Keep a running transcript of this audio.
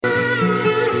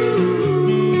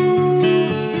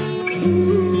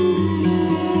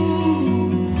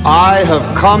I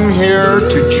have come here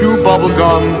to chew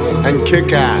bubblegum and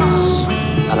kick ass,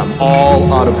 and I'm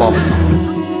all out of bubblegum.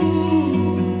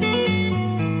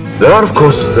 There are, of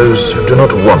course, those who do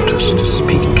not want us to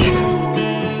speak.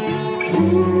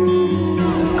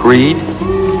 Greed,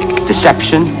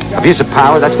 deception, abuse of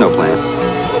power, that's no plan.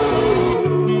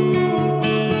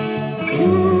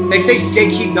 They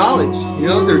gatekeep knowledge, you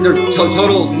know, they're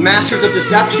total masters of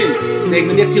deception. They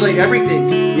manipulate everything.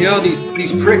 You know, these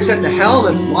pricks at the helm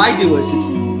have lied to us.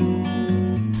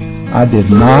 I did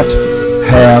not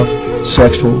have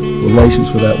sexual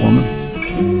relations with that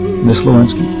woman, Miss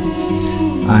Lewinsky.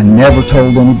 I never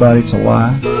told anybody to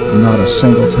lie, not a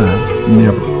single time,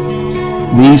 never.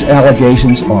 These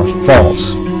allegations are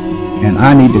false, and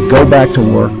I need to go back to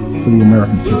work for the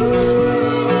American people.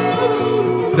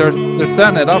 They're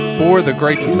setting it up for the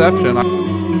Great Deception.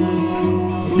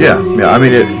 Yeah. I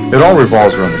mean, it all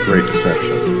revolves around the Great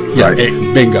Deception. Yeah, right?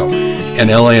 bingo. And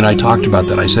L.A. and I talked about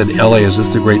that. I said, L.A., is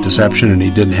this the Great Deception? And he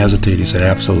didn't hesitate. He said,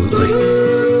 absolutely.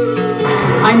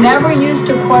 I never used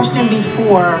to question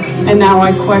before, and now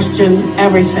I question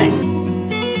everything.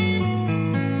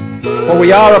 For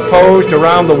we are opposed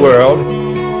around the world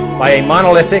by a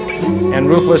monolithic and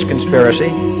ruthless conspiracy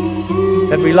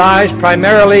that relies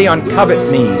primarily on covert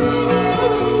means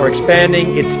for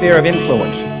expanding its sphere of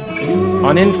influence,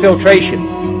 on infiltration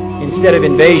instead of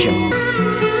invasion,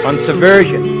 on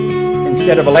subversion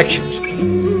instead of elections,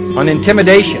 on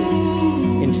intimidation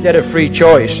instead of free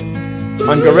choice,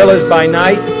 on guerrillas by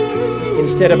night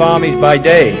instead of armies by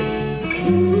day.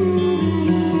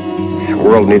 The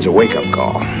world needs a wake-up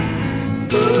call.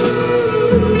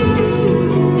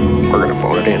 We're going to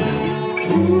phone it in.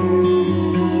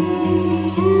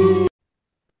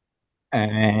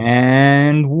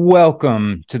 And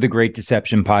welcome to the Great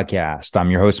Deception Podcast.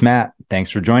 I'm your host, Matt. Thanks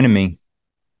for joining me.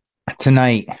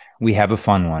 Tonight, we have a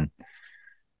fun one.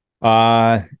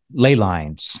 Ley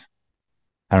lines.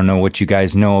 I don't know what you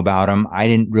guys know about them. I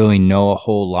didn't really know a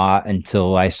whole lot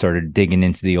until I started digging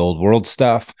into the old world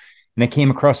stuff. And I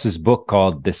came across this book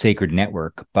called The Sacred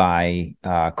Network by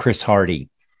Chris Hardy.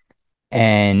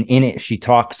 And in it, she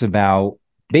talks about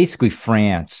basically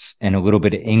France and a little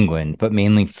bit of England, but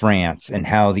mainly France, and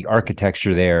how the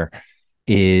architecture there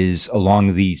is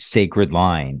along these sacred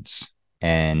lines.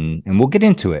 And we'll get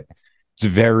into it. It's a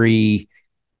very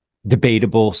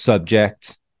debatable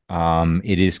subject.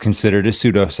 It is considered a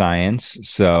pseudoscience,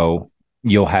 so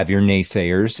you'll have your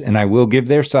naysayers, and I will give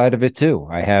their side of it too.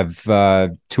 I have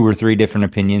 2 or 3 different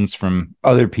opinions from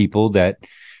other people that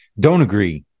don't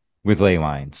agree with ley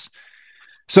lines.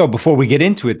 So before we get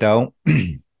into it, though,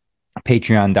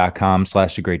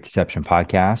 patreon.com/The Great Deception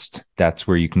Podcast. That's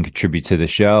where you can contribute to the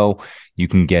show. You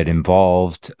can get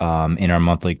involved in our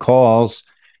monthly calls.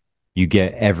 You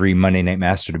get every Monday Night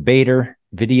Master Debater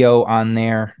video on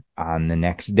there on the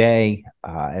next day,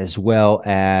 as well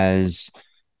as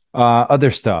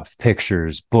other stuff,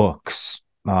 pictures, books,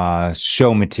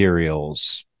 show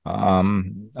materials,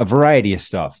 a variety of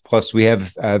stuff. Plus, we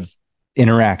have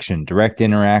interaction, direct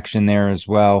interaction there as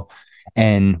well.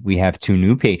 And we have 2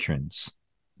 new patrons.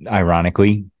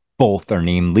 Ironically, both are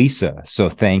named Lisa. So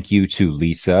thank you to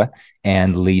Lisa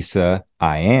and Lisa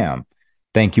I Am.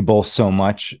 Thank you both so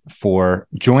much for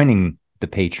joining the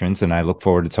patrons. And I look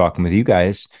forward to talking with you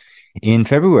guys in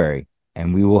February.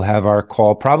 And we will have our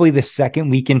call probably the second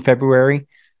week in February.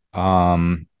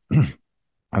 I'm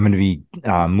going to be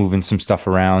moving some stuff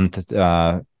around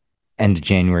end of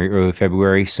January, early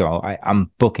February. So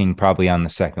I'm booking probably on the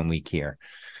second week here.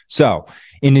 So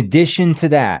in addition to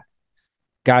that,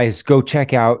 guys, go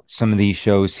check out some of these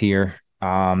shows here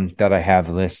that I have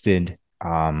listed.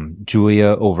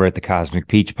 Julia over at the Cosmic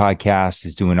Peach Podcast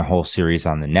is doing a whole series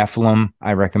on the Nephilim.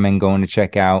 I recommend going to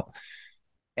check out.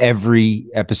 Every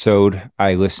episode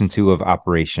I listen to of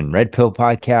Operation Red Pill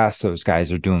Podcast, those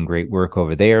guys are doing great work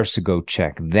over there. So go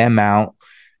check them out.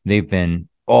 They've been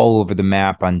all over the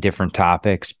map on different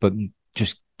topics, but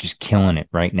just killing it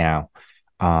right now.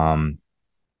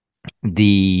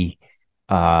 The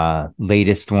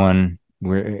latest one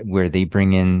where they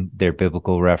bring in their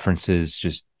biblical references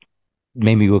just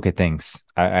made me look at things.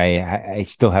 I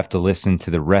still have to listen to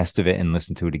the rest of it and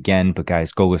listen to it again, but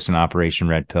guys, go listen to Operation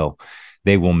Red Pill.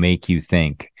 They will make you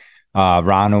think.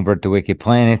 Ron over at the Wicked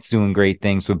Planet's doing great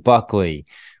things with Buckley.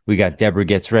 We got Deborah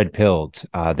Gets Red Pilled.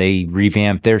 They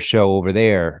revamped their show over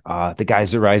there. The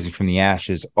guys at Rising from the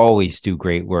Ashes always do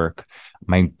great work.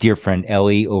 My dear friend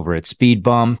Ellie over at Speed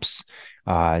Bumps.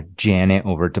 Janet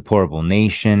over at Deplorable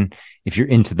Nation. If you're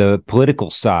into the political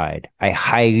side, I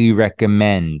highly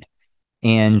recommend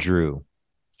Andrew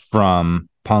from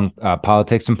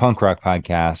Politics and Punk Rock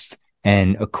Podcast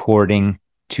and According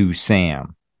to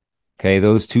Sam. Okay,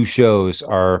 those two shows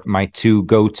are my two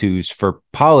go-tos for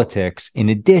politics, in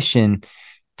addition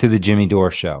to the Jimmy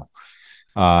Dore show.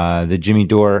 The Jimmy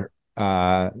Dore,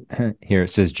 here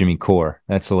it says Jimmy Core.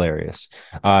 That's hilarious.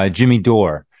 Jimmy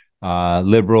Dore,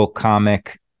 liberal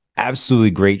comic,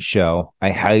 absolutely great show. I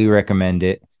highly recommend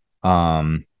it.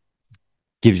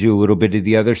 Gives you a little bit of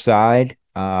the other side,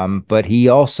 but he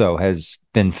also has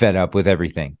been fed up with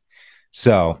everything.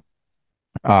 So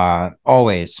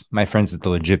always my friends at the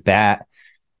Legit Bat,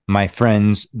 my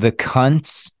friends, the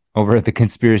Cunts over at the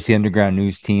Conspiracy Underground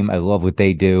News team. I love what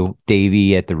they do.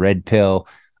 Davey at the Red Pill,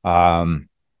 my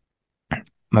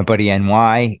buddy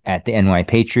NY at the NY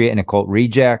Patriot and Occult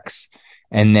Rejects.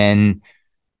 And then,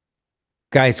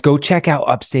 guys, go check out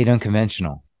Upstate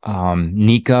Unconventional.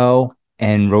 Nico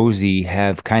and Rosie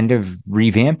have kind of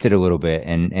revamped it a little bit,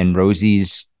 and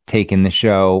Rosie's taken the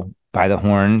show by the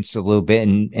horns a little bit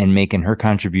and making her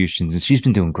contributions. And she's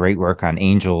been doing great work on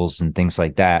angels and things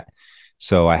like that.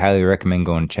 So I highly recommend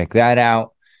going to check that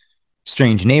out.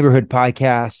 Strange Neighborhood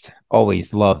podcast.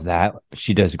 Always love that.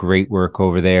 She does great work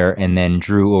over there. And then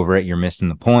Drew over at You're Missing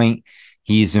the Point.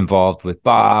 He's involved with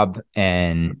Bob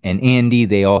and Andy.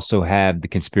 They also have the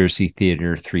Conspiracy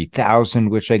Theater 3000,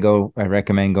 which I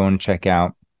recommend going to check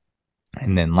out.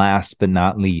 And then last but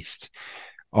not least,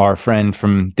 our friend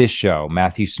from this show,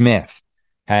 Matthew Smith,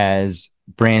 has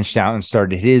branched out and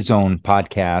started his own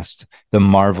podcast, The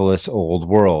Marvelous Old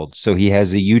World. So he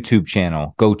has a YouTube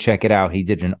channel. Go check it out. He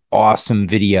did an awesome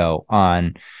video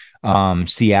on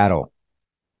Seattle,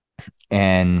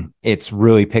 and it's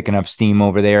really picking up steam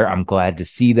over there. I'm glad to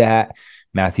see that.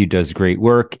 Matthew does great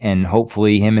work, and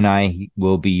hopefully him and I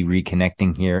will be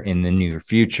reconnecting here in the near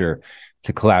future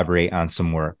to collaborate on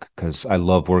some work, because I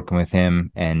love working with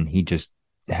him, and he just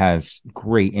has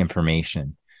great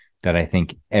information that I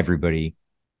think everybody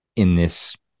in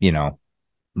this,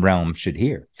 realm should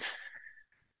hear.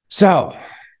 So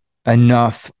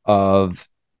enough of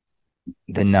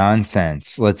the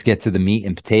nonsense. Let's get to the meat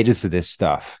and potatoes of this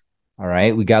stuff. All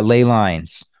right. We got ley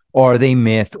lines. Are they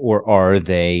myth or are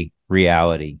they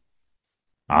reality?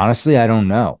 Honestly, I don't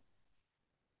know.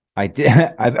 I've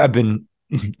been,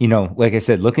 like I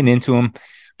said, looking into them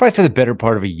probably for the better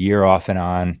part of a year off and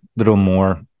on, a little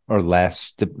more or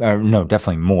less. No,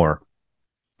 definitely more.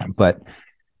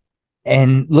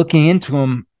 And looking into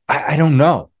them, I don't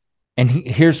know. And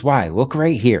here's why. Look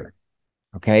right here.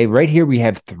 Okay. Right here, we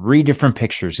have 3 different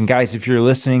pictures. And guys, if you're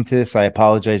listening to this, I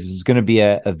apologize. This is going to be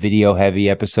a video heavy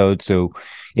episode. So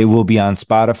it will be on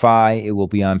Spotify. It will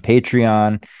be on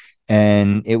Patreon,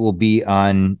 and it will be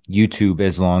on YouTube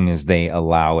as long as they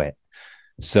allow it.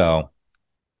 So,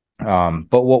 but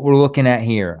what we're looking at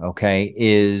here, okay,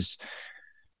 is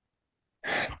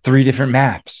 3 different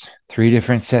maps, 3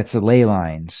 different sets of ley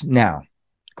lines. Now,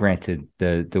 granted,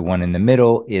 the one in the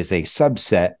middle is a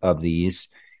subset of these,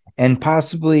 and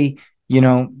possibly,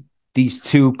 these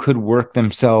 2 could work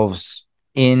themselves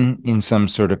in some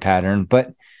sort of pattern,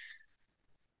 but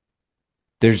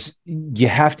you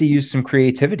have to use some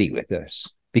creativity with this,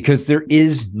 because there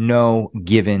is no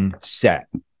given set.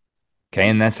 Okay.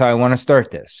 And that's how I want to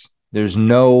start this. There's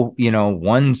no,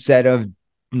 one set of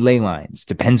ley lines.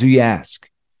 Depends who you ask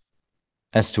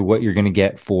as to what you're going to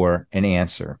get for an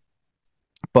answer.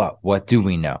 But what do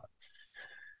we know?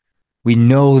 We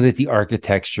know that the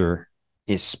architecture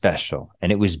is special, and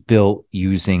it was built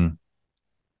using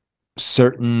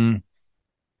certain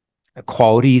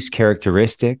qualities,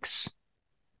 characteristics,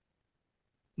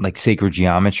 like sacred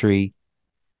geometry,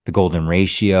 the golden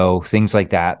ratio, things like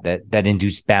that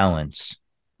induce balance,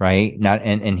 right?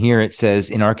 And here it says,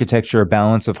 in architecture, a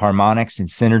balance of harmonics and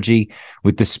synergy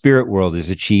with the spirit world is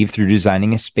achieved through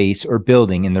designing a space or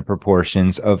building in the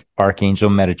proportions of Archangel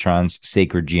Metatron's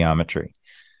sacred geometry.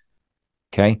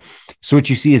 Okay, so what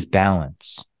you see is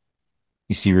balance.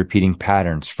 You see repeating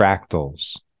patterns,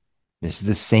 fractals. This is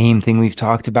the same thing we've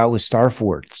talked about with star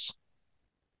forts.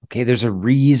 Okay, there's a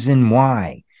reason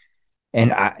why.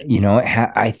 And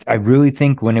I really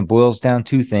think when it boils down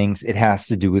to things, it has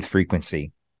to do with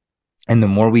frequency. And the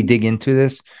more we dig into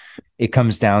this, it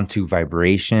comes down to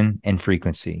vibration and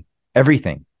frequency.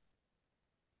 Everything.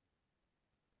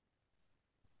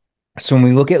 So when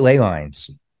we look at ley lines,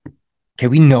 okay,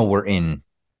 we know we're in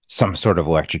some sort of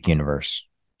electric universe.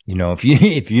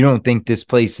 If you don't think this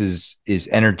place is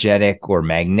energetic or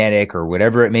magnetic or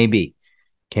whatever it may be,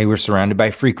 okay, we're surrounded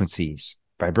by frequencies,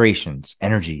 vibrations,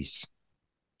 energies,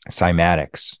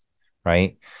 cymatics,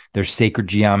 right? There's sacred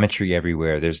geometry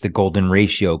everywhere. There's the golden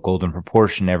ratio, golden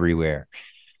proportion everywhere.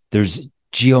 There's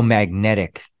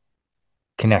geomagnetic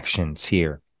connections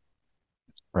here,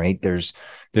 right? There's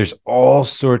all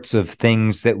sorts of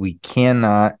things that we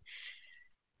cannot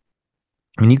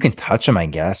I mean, you can touch them, I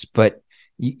guess, but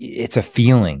it's a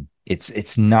feeling.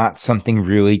 It's not something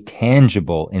really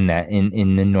tangible in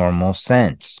the normal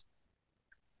sense.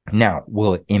 Now,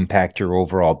 will it impact your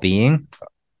overall being?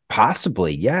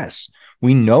 Possibly, yes.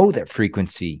 We know that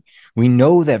frequency, we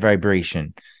know that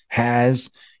vibration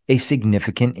has a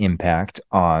significant impact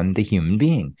on the human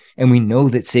being. And we know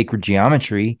that sacred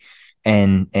geometry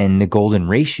and the golden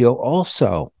ratio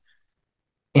also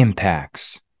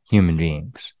impacts human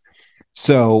beings.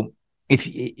 So if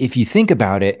you think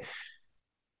about it,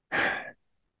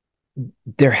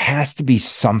 there has to be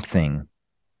something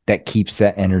that keeps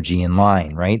that energy in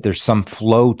line, right? There's some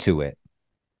flow to it.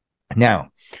 Now,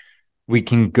 we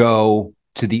can go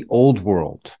to the old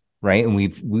world, right? And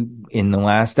we in the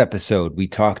last episode, we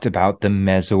talked about the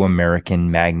Mesoamerican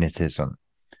magnetism,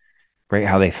 right?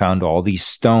 How they found all these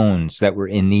stones that were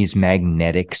in these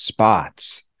magnetic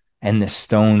spots, and the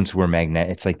stones were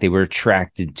magnetic. It's like they were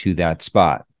attracted to that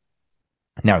spot.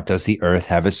 Now, does the earth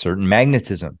have a certain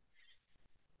magnetism?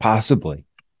 Possibly.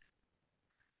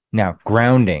 Now,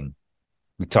 grounding,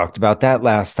 we talked about that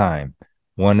last time.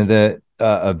 One of the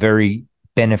a very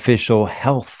beneficial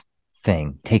health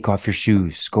thing. Take off your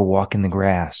shoes, go walk in the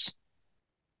grass,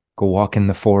 go walk in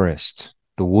the forest,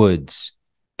 the woods,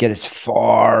 get as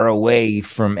far away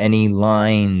from any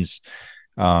lines,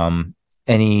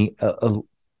 any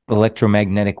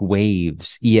electromagnetic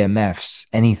waves, EMFs,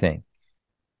 anything.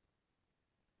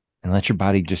 And let your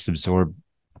body just absorb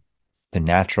the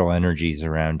natural energies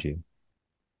around you.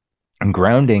 And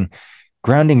grounding,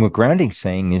 what grounding's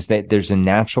saying is that there's a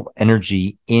natural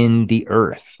energy in the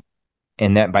earth,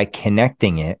 and that by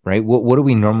connecting it, right? What do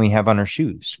we normally have on our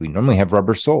shoes? We normally have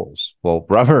rubber soles. Well,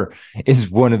 rubber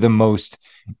is one of the most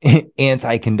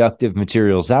anti-conductive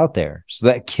materials out there. So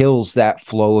that kills that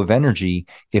flow of energy.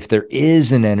 If there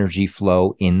is an energy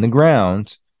flow in the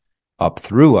ground up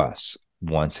through us,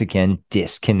 once again,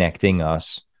 disconnecting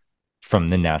us from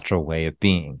the natural way of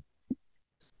being.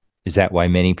 Is that why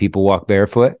many people walk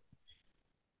barefoot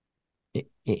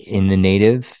in the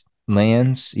native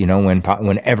lands,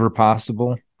 whenever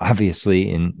possible, obviously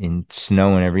in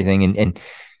snow and everything. And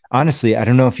honestly, I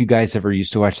don't know if you guys ever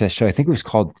used to watch that show. I think it was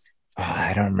called,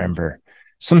 I don't remember,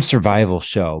 some survival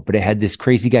show, but it had this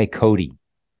crazy guy, Cody.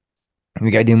 And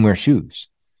the guy didn't wear shoes.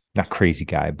 Not crazy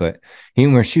guy, but he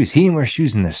didn't wear shoes. He didn't wear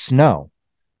shoes in the snow.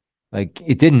 Like,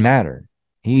 it didn't matter.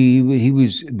 He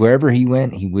was, wherever he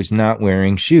went, he was not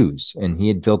wearing shoes, and he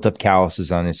had built up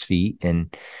calluses on his feet.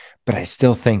 But I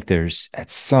still think there's,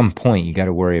 at some point, you got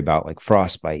to worry about like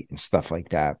frostbite and stuff like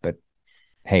that. But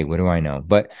hey, what do I know?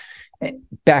 But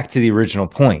back to the original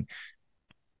point.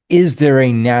 Is there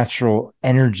a natural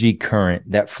energy current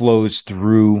that flows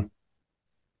through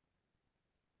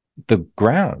the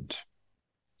ground?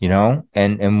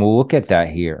 And we'll look at that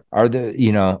here. Are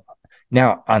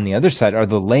now on the other side, are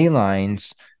the ley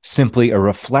lines simply a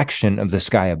reflection of the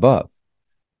sky above?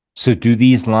 So do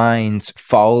these lines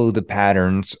follow the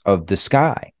patterns of the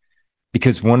sky?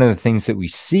 Because one of the things that we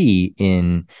see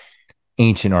in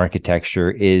ancient architecture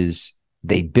is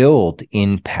they build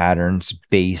in patterns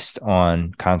based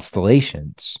on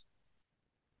constellations.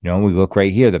 We look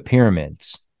right here, the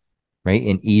pyramids, right?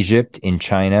 In Egypt, in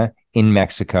China, in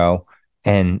Mexico.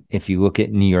 And if you look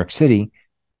at New York City,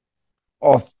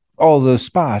 all those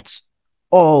spots,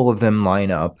 all of them line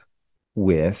up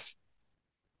with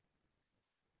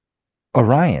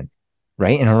Orion,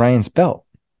 right? And Orion's belt.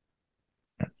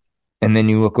 And then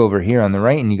you look over here on the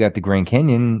right and you got the Grand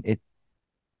Canyon. It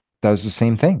does the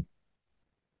same thing.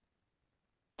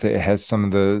 So it has some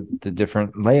of the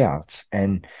different layouts.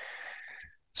 And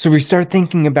so we start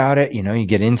thinking about it. You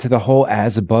get into the whole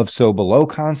as above, so below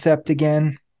concept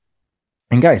again.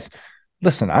 And guys,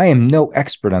 listen, I am no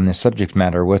expert on this subject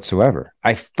matter whatsoever.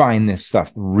 I find this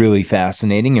stuff really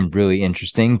fascinating and really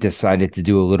interesting. Decided to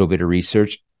do a little bit of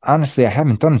research. Honestly, I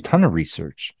haven't done a ton of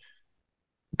research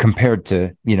compared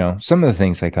to, some of the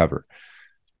things I cover.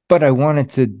 But I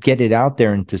wanted to get it out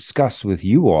there and discuss with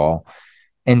you all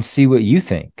and see what you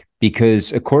think.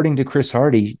 Because according to Chris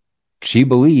Hardy, she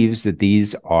believes that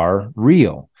these are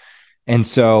real. And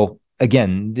so,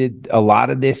 again, a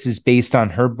lot of this is based on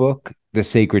her book, The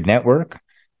Sacred Network.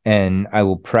 And I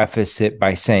will preface it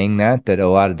by saying that a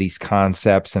lot of these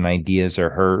concepts and ideas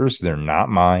are hers. They're not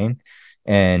mine.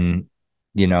 And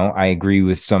I agree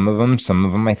with some of them. Some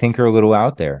of them I think are a little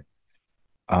out there.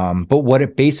 But what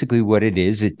it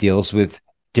is, it deals with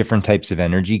different types of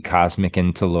energy, cosmic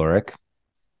and telluric.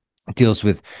 It deals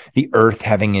with the earth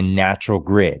having a natural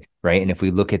grid, right? And if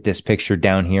we look at this picture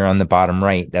down here on the bottom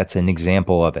right, that's an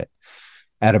example of it.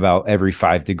 At about every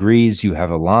 5 degrees, you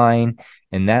have a line,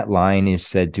 and that line is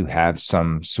said to have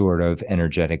some sort of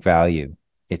energetic value.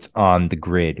 It's on the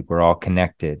grid. We're all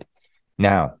connected.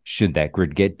 Now, should that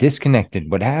grid get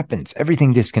disconnected, what happens?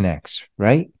 Everything disconnects,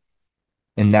 right?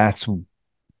 And that's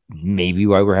maybe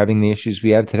why we're having the issues we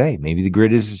have today. Maybe the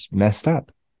grid is messed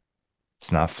up.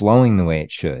 It's not flowing the way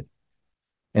it should.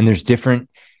 And there's different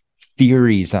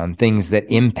theories on things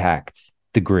that impact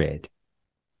the grid.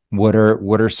 What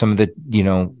are some of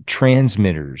the,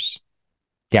 transmitters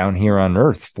down here on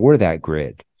Earth for that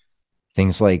grid?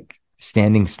 Things like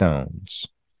standing stones,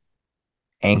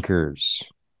 anchors,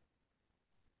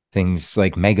 things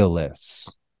like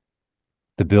megaliths,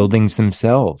 the buildings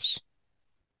themselves.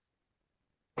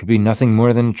 Could be nothing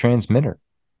more than a transmitter,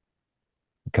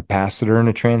 a capacitor and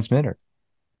a transmitter.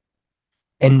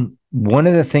 And one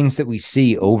of the things that we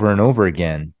see over and over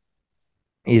again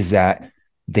is that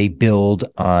they build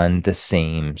on the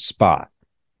same spot.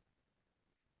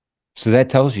 So that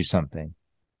tells you something.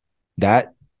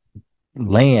 That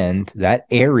land, that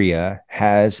area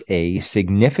has a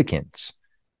significance,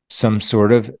 some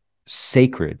sort of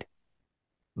sacred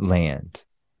land.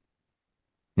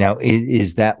 Now,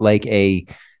 is that like a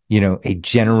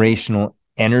generational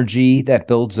energy that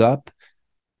builds up,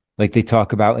 like they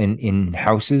talk about in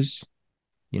houses?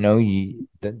 It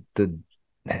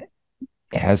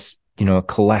has, it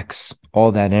collects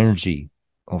all that energy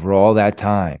over all that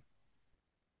time.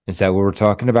 Is that what we're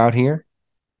talking about here?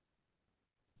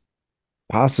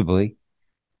 Possibly.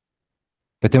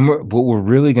 But then what we're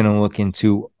really going to look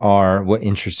into are, what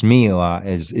interests me a lot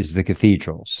is the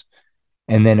cathedrals.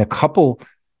 And then a couple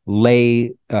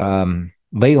ley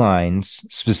lines,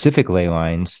 specific ley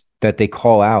lines that they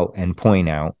call out and point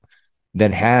out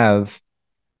that have,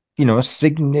 a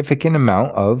significant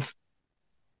amount of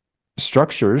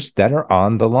structures that are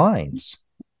on the lines.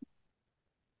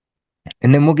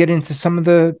 And then we'll get into some of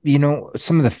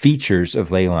the features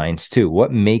of ley lines too.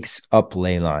 What makes up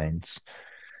ley lines?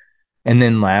 And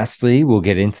then lastly, we'll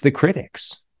get into the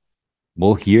critics.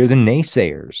 We'll hear the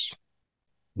naysayers.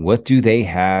 What do they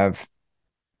have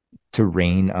to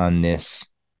rain on this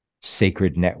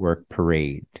sacred network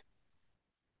parade?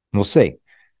 We'll see.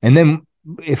 And then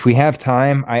if we have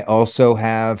time, I also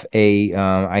have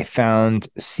I found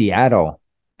Seattle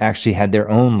actually had their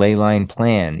own ley line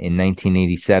plan in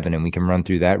 1987, and we can run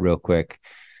through that real quick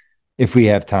if we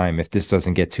have time, if this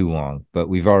doesn't get too long. But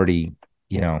we've already,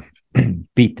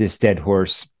 beat this dead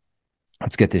horse.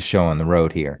 Let's get this show on the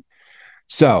road here.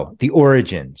 So the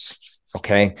origins,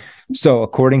 okay? So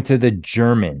according to the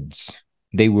Germans,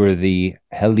 they were the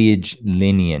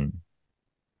Heilige-Linien.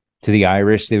 To the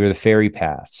Irish, they were the fairy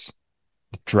paths.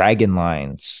 Dragon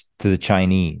lines to the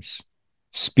Chinese.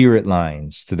 Spirit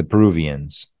lines to the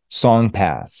Peruvians. Song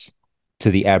paths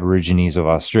to the Aborigines of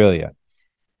Australia.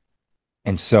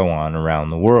 And so on around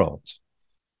the world.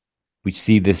 We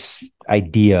see this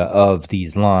idea of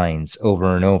these lines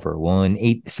over and over. Well,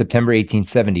 in September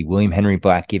 1870, William Henry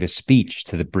Black gave a speech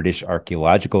to the British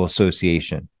Archaeological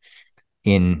Association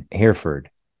in Hereford,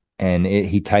 and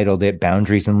he titled it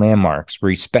Boundaries and Landmarks,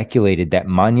 where he speculated that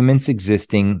monuments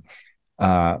exist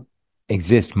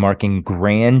marking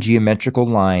grand geometrical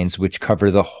lines which cover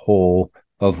the whole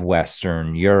of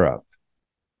Western Europe.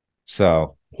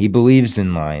 So he believes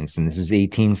in lines, and this is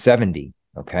 1870,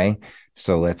 okay?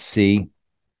 So let's see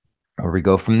where we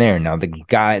go from there. Now,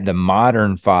 the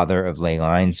modern father of ley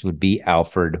lines would be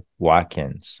Alfred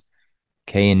Watkins.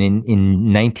 Okay, and in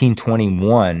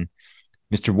 1921,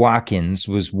 Mr. Watkins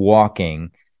was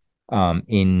walking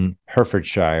in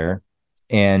Herefordshire,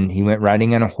 and he went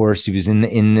riding on a horse. He was in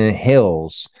the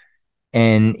hills,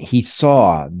 and he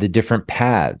saw the different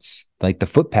paths, like the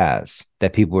footpaths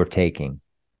that people were taking.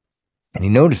 And he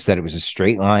noticed that it was a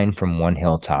straight line from one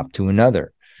hilltop to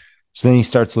another. So then he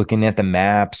starts looking at the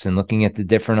maps and looking at the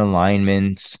different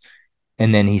alignments.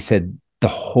 And then he said the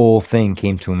whole thing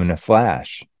came to him in a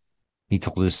flash. He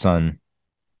told his son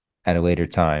at a later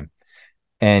time.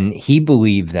 And he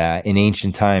believed that in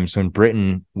ancient times, when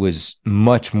Britain was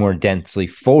much more densely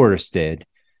forested,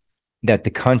 that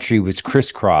the country was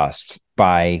crisscrossed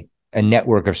by a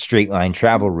network of straight line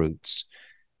travel routes,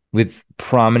 with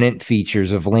prominent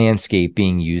features of landscape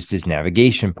being used as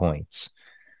navigation points.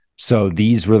 So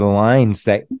these were the lines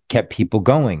that kept people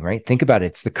going, right? Think about it.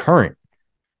 It's the current.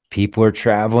 People are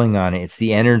traveling on it. It's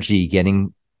the energy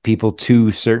getting people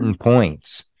to certain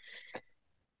points.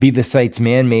 Be the sites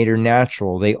man-made or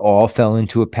natural, they all fell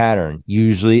into a pattern,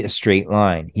 usually a straight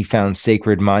line. He found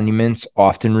sacred monuments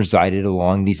often resided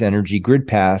along these energy grid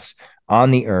paths on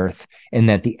the earth, and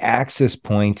that the access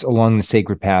points along the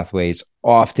sacred pathways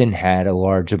often had a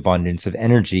large abundance of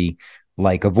energy,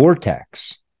 like a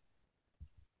vortex.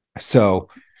 So,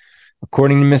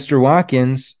 according to Mr.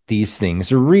 Watkins, these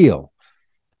things are real.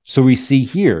 So we see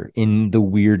here in the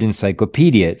Weird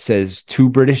Encyclopedia, it says 2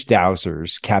 British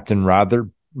dowsers, Captain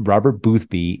Robert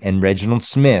Boothby and Reginald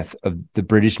Smith of the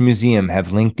British Museum,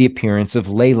 have linked the appearance of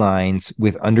ley lines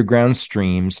with underground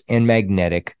streams and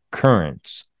magnetic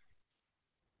currents.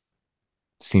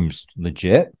 Seems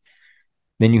legit.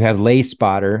 Then you have lay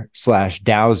spotter /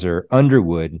 dowser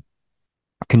Underwood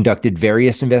conducted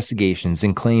various investigations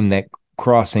and claimed that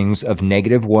crossings of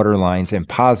negative water lines and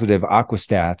positive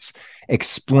aquastats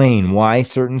explain why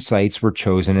certain sites were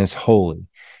chosen as holy.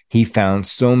 He found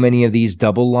so many of these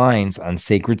double lines on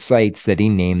sacred sites that he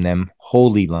named them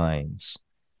holy lines.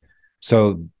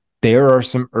 So there are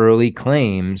some early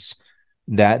claims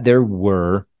that there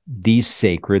were these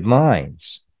sacred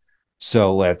lines.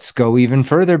 So let's go even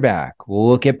further back. We'll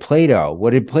look at Plato.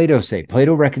 What did Plato say?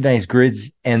 Plato recognized grids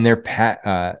and their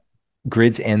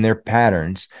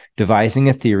patterns, devising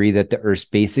a theory that the Earth's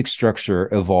basic structure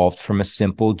evolved from a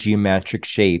simple geometric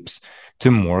shapes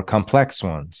to more complex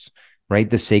ones,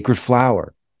 right? The sacred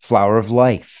flower of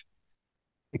life.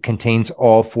 It contains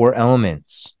all 4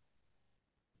 elements.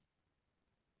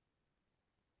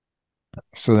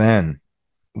 So then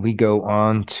we go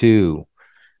on to,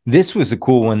 this was a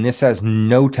cool one. This has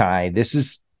no tie. This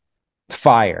is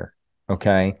fire,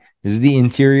 okay? This is the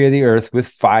interior of the Earth with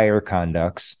fire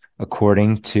conducts,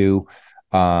 according to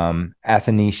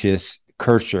Athanasius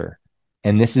Kircher.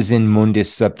 And this is in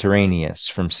Mundus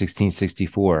Subterraneus from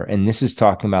 1664. And this is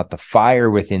talking about the fire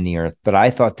within the Earth. But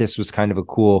I thought this was kind of a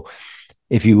cool,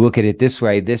 if you look at it this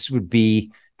way, this would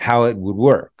be how it would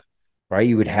work, right?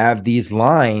 You would have these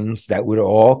lines that would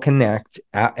all connect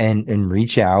and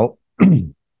reach out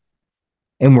and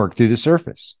work through the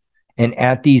surface. And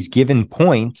at these given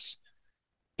points,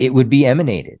 it would be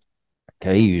emanated.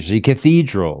 Okay, usually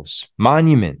cathedrals,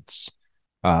 monuments,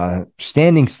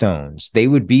 standing stones, they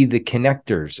would be the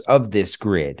connectors of this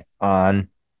grid on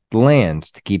the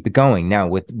land to keep it going. Now,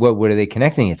 what are they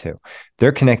connecting it to?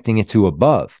 They're connecting it to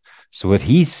above. So what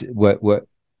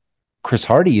Chris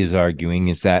Hardy is arguing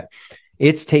is that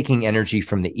it's taking energy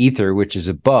from the ether, which is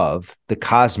above, the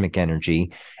cosmic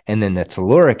energy, and then the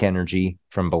telluric energy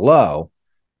from below,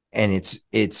 and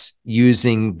it's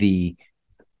using the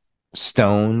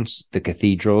stones, the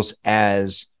cathedrals,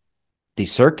 as the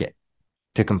circuit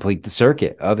to complete the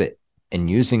circuit of it, and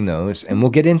using those. And we'll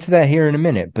get into that here in a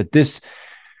minute. But this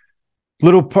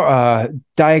little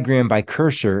diagram by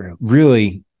Kircher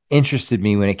really interested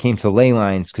me when it came to ley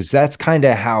lines, because that's kind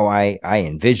of how I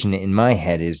envision it in my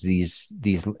head, is these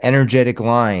energetic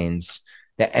lines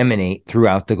that emanate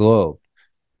throughout the globe,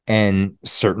 and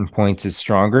certain points is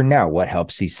stronger. Now, what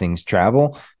helps these things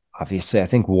travel? Obviously, I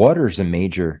think water is a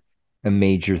major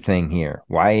thing here.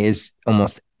 Why is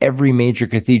almost every major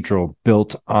cathedral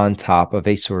built on top of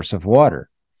a source of water?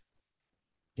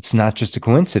 It's not just a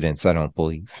coincidence, I don't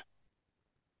believe.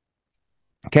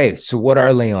 Okay, so what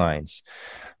are ley lines?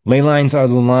 Ley lines are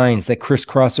the lines that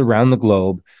crisscross around the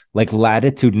globe like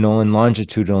latitudinal and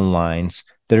longitudinal lines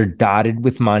that are dotted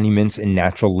with monuments and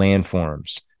natural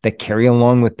landforms that carry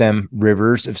along with them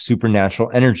rivers of supernatural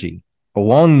energy.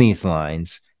 Along these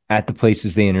lines, at the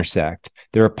places they intersect,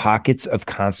 there are pockets of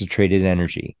concentrated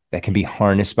energy that can be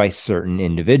harnessed by certain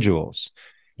individuals.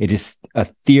 It is a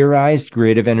theorized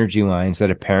grid of energy lines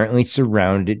that apparently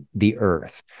surrounded the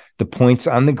Earth. The points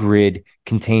on the grid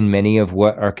contain many of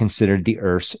what are considered the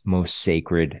Earth's most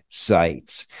sacred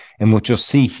sites. And what you'll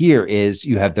see here is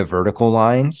you have the vertical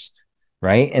lines,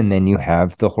 right? And then you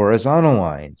have the horizontal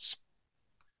lines.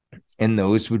 And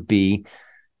those would give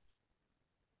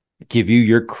you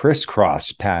your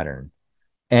crisscross pattern.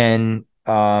 And,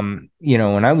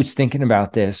 when I was thinking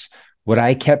about this, what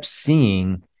I kept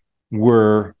seeing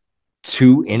were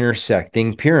 2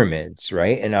 intersecting pyramids,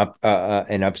 right?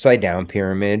 An upside down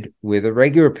pyramid with a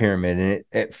regular pyramid, and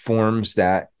it forms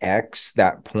that X,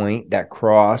 that point, that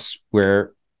cross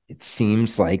where it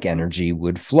seems like energy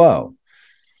would flow.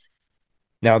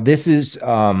 Now, this is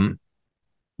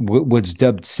what's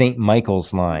dubbed St.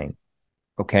 Michael's line.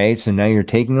 Okay, so now you're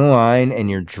taking a line and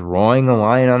you're drawing a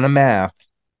line on a map,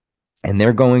 and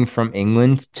they're going from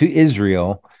England to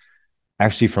Israel,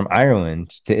 actually from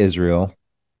Ireland to Israel.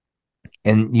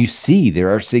 And you see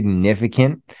there are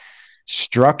significant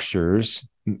structures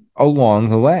along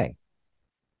the way.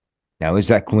 Now, is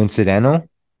that coincidental?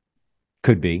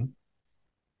 Could be.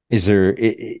 Is there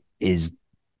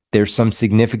some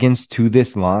significance to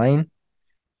this line?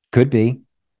 Could be.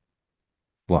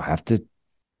 We'll have to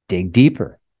dig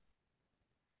deeper.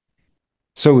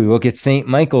 So we look at St.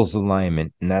 Michael's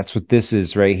alignment, and that's what this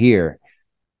is right here.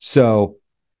 So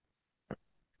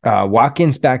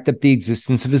Watkins backed up the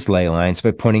existence of his ley lines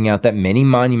by pointing out that many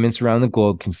monuments around the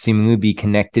globe can seemingly be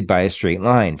connected by a straight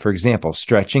line. For example,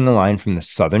 stretching a line from the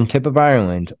southern tip of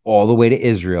Ireland all the way to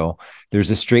Israel, there's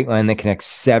a straight line that connects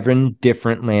 7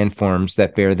 different landforms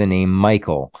that bear the name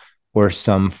Michael or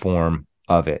some form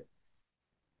of it.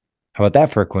 How about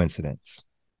that for a coincidence?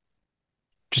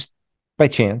 Just by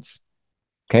chance.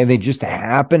 Okay, they just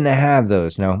happen to have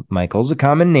those. Now, Michael's a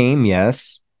common name,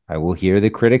 yes. I will hear the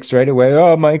critics right away.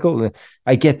 Oh, Michael,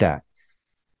 I get that.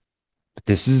 But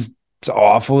it's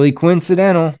awfully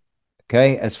coincidental.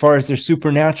 Okay, as far as their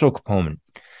supernatural component,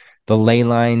 the ley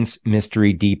lines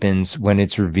mystery deepens when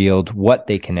it's revealed what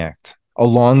they connect.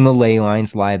 Along the ley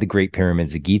lines lie the Great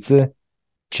Pyramids of Giza,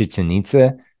 Chichen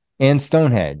Itza, and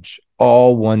Stonehenge,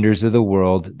 all wonders of the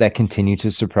world that continue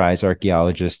to surprise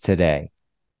archaeologists today.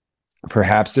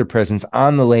 Perhaps their presence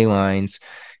on the ley lines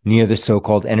near the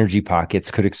so-called energy pockets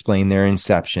could explain their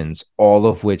inceptions, all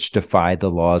of which defied the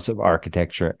laws of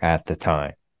architecture at the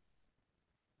time.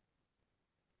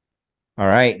 All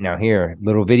right, now here,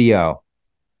 little video.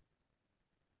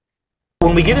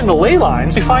 When we get into ley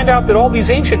lines, we find out that all these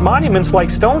ancient monuments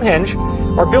like Stonehenge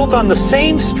are built on the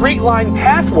same straight line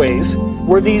pathways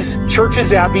where these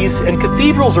churches, abbeys, and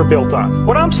cathedrals are built on.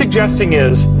 What I'm suggesting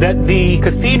is that the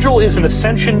cathedral is an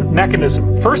ascension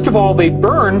mechanism. First of all, they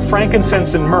burn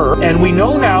frankincense and myrrh, and we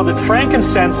know now that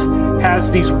frankincense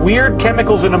has these weird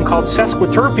chemicals in them called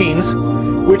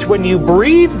sesquiterpenes, which when you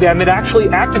breathe them, it actually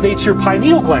activates your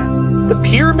pineal gland. The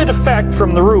pyramid effect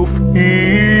from the roof,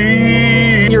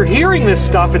 you're hearing this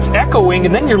stuff, it's echoing,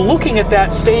 and then you're looking at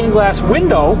that stained glass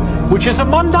window, which is a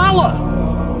mandala.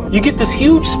 You get this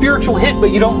huge spiritual hit,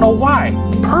 but you don't know why.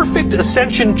 Perfect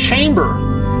ascension chamber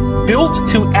built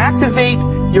to activate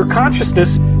your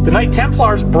consciousness. The Knight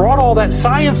Templars brought all that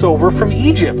science over from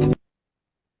Egypt.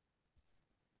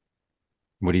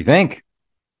 What do you think?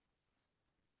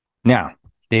 Now,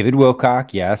 David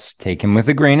Wilcock, yes, take him with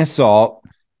a grain of salt.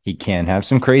 He can have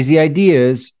some crazy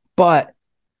ideas, but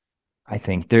I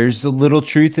think there's a little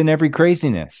truth in every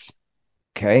craziness.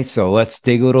 Okay, so let's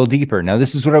dig a little deeper. Now,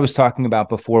 this is what I was talking about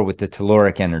before with the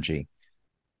telluric energy.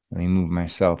 Let me move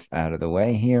myself out of the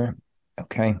way here.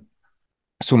 Okay,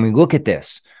 so when we look at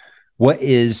this, what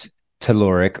is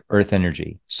telluric earth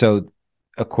energy? So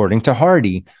according to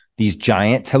Hardy, these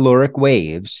giant telluric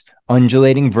waves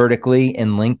undulating vertically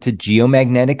and linked to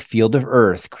geomagnetic field of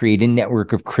Earth create a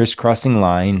network of crisscrossing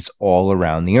lines all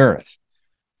around the Earth.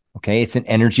 Okay, it's an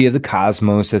energy of the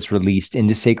cosmos that's released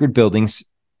into sacred buildings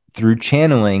through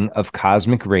channeling of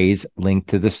cosmic rays linked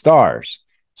to the stars.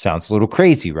 Sounds a little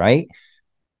crazy, right?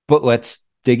 But let's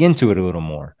dig into it a little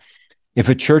more. If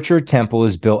a church or a temple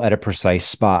is built at a precise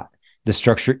spot, the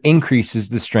structure increases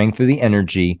the strength of the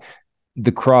energy,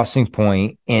 the crossing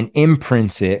point, and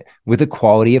imprints it with the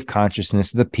quality of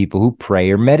consciousness of the people who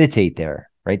pray or meditate there,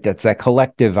 right? That's that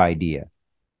collective idea.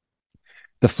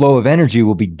 The flow of energy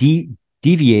will be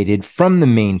deviated from the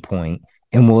main point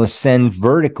and will ascend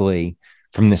vertically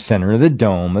from the center of the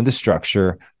dome of the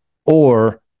structure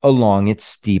or along its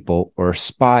steeple or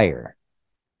spire.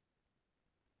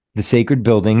 The sacred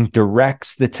building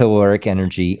directs the telluric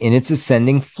energy in its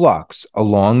ascending flux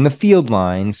along the field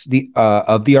lines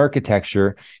of the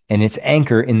architecture and its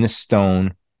anchor in the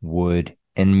stone, wood,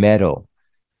 and metal.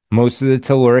 Most of the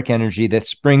telluric energy that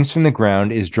springs from the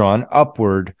ground is drawn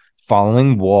upward,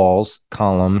 following walls,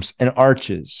 columns, and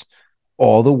arches,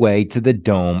 all the way to the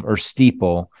dome or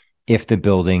steeple if the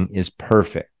building is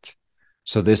perfect.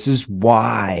 So this is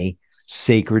why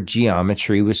sacred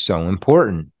geometry was so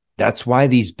important. That's why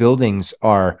these buildings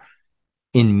are,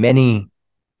 in many,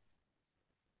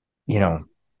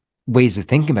 ways of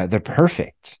thinking about it, they're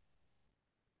perfect.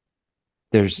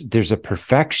 There's a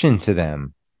perfection to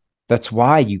them. That's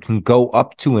why you can go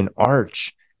up to an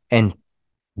arch and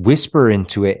whisper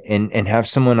into it and have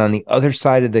someone on the other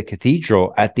side of the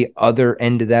cathedral at the other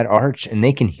end of that arch, and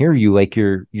they can hear you like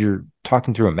you're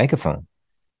talking through a megaphone.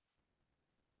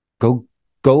 Go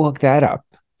look that up.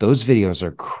 Those videos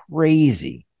are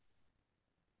crazy.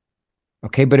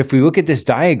 Okay, but if we look at this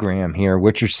diagram here,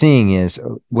 what you're seeing is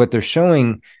what they're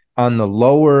showing on the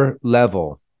lower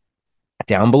level.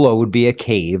 Down below would be a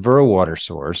cave or a water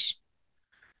source.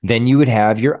 Then you would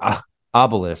have your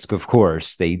obelisk, of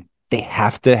course. They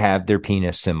have to have their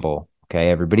penis symbol. Okay,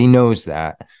 everybody knows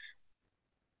that.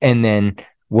 And then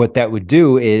what that would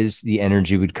do is the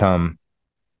energy would come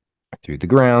through the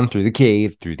ground, through the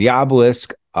cave, through the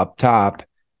obelisk, up top,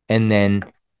 and then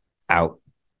out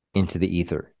into the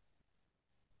ether.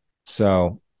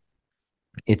 So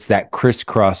it's that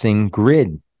crisscrossing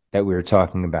grid that we were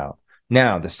talking about.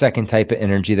 Now, the second type of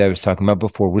energy that I was talking about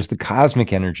before was the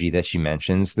cosmic energy that she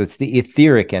mentions. That's the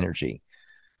etheric energy.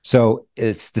 So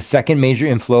it's the second major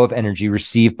inflow of energy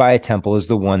received by a temple is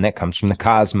the one that comes from the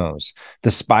cosmos. The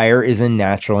spire is a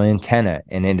natural antenna,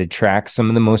 and it attracts some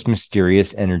of the most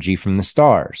mysterious energy from the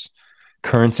stars.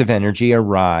 Currents of energy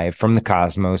arrive from the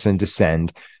cosmos and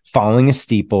descend, following a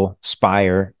steeple,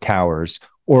 spire, towers,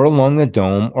 or along the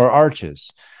dome or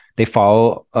arches. They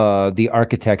follow the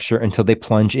architecture until they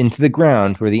plunge into the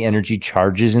ground, where the energy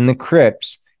charges in the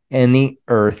crypts and the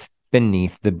earth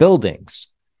beneath the buildings.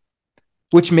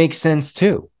 Which makes sense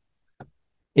too,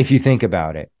 if you think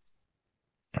about it.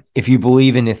 If you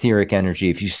believe in etheric energy,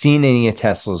 if you've seen any of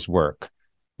Tesla's work,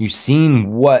 you've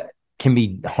seen what can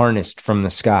be harnessed from the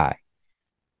sky.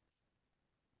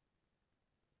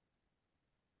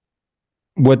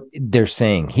 What they're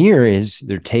saying here is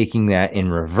they're taking that in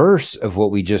reverse of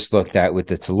what we just looked at with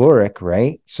the telluric,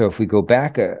 right? So if we go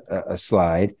back a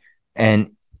slide,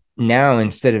 and now,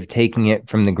 instead of taking it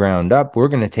from the ground up, we're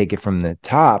going to take it from the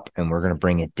top and we're going to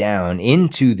bring it down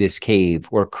into this cave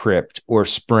or crypt or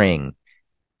spring.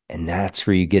 And that's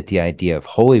where you get the idea of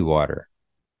holy water.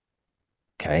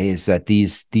 Okay, is that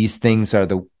these things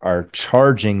are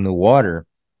charging the water,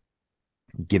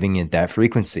 giving it that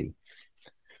frequency.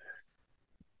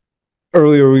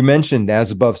 Earlier we mentioned as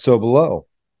above, so below.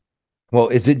 Well,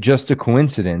 is it just a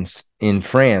coincidence in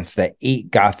France that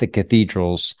 8 Gothic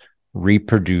cathedrals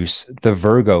reproduce the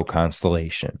Virgo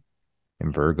constellation?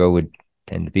 And Virgo would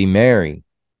tend to be Mary,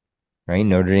 right?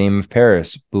 Notre Dame of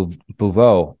Paris,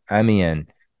 Beauvau, Amiens,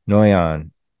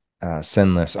 Noyon,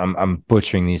 Senlis. I'm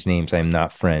butchering these names. I am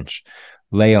not French.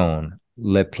 Leon,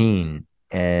 Lepine,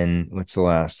 and what's the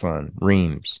last one?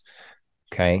 Reims.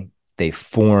 Okay. They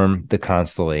form the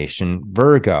constellation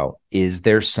Virgo. Is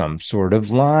there some sort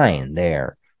of line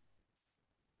there?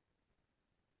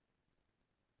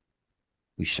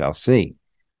 We shall see.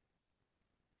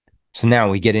 So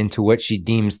now we get into what she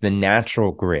deems the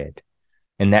natural grid.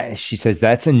 And that she says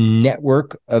that's a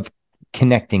network of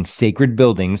connecting sacred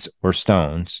buildings or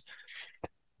stones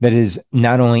that is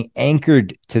not only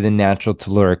anchored to the natural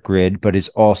telluric grid, but is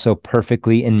also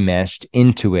perfectly enmeshed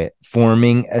into it,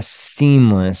 forming a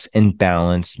seamless and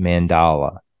balanced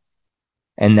mandala.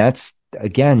 And that's,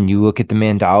 again, you look at the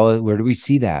mandala, where do we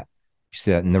see that? You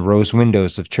see that in the rose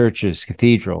windows of churches,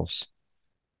 cathedrals,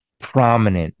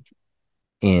 prominent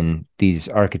in these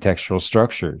architectural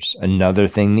structures. Another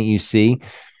thing that you see,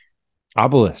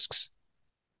 obelisks,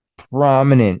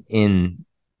 prominent in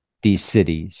these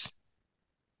cities.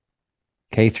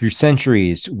 Okay, through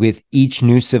centuries, with each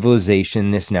new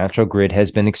civilization, this natural grid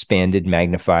has been expanded,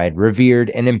 magnified, revered,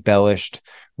 and embellished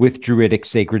with Druidic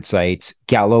sacred sites,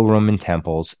 Gallo-Roman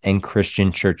temples, and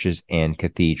Christian churches and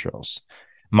cathedrals.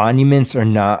 Monuments are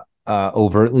not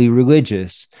overtly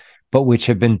religious, but which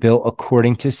have been built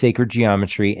according to sacred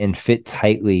geometry and fit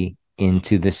tightly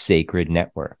into the sacred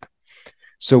network.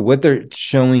 So what they're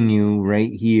showing you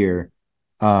right here,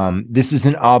 this is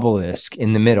an obelisk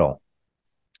in the middle.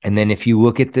 And then if you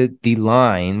look at the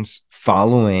lines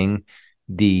following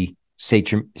the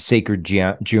sacred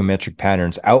geometric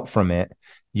patterns out from it,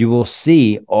 you will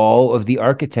see all of the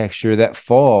architecture that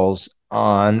falls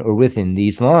on or within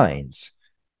these lines.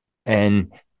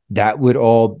 And that would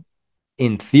all,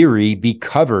 in theory, be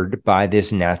covered by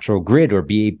this natural grid or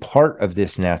be a part of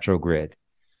this natural grid,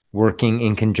 working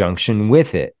in conjunction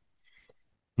with it.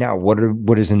 Now,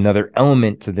 what is another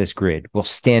element to this grid? Well,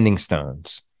 standing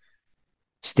stones.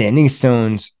 Standing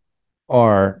stones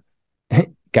are,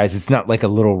 guys, it's not like a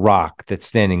little rock that's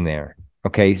standing there.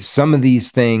 Okay. Some of these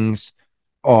things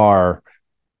are,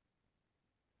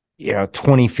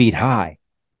 20 feet high.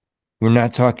 We're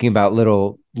not talking about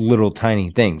little tiny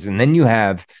things. And then you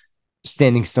have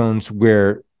standing stones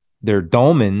where they're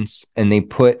dolmens and they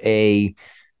put a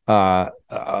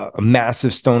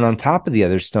massive stone on top of the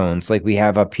other stones, like we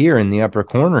have up here in the upper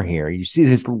corner here. You see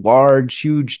this large,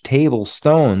 huge table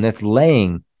stone that's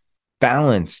laying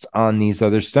balanced on these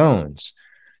other stones.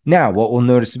 Now, what we'll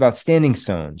notice about standing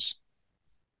stones,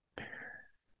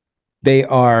 they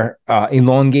are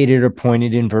elongated or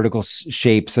pointed in vertical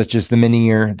shapes, such as the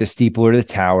menhir, the steeple, or the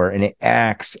tower, and it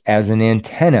acts as an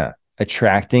antenna,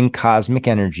 attracting cosmic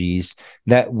energies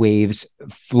that waves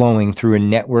flowing through a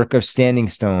network of standing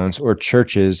stones or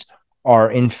churches are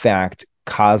in fact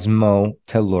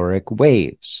cosmotelluric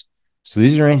waves. So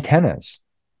these are antennas,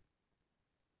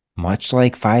 much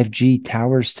like 5G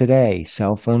towers today,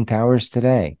 cell phone towers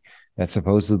today, that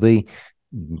supposedly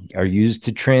are used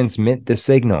to transmit the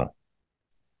signal.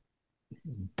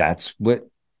 That's what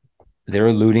they're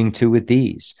alluding to with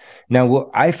these. Now, what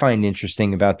I find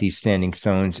interesting about these standing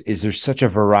stones is there's such a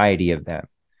variety of them.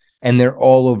 and they're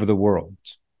all over the world.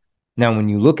 Now, when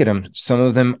you look at them, some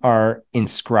of them are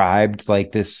inscribed,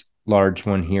 like this large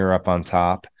one here up on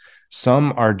top.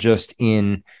 Some are just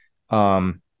in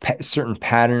certain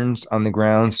patterns on the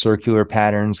ground, circular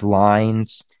patterns,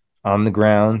 lines on the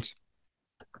ground.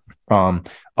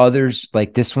 Others,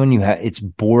 like this one, it's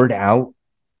bored out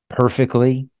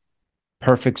perfectly,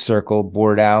 perfect circle,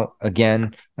 bored out.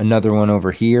 Again, another one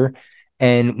over here.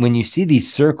 And when you see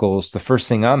these circles, the first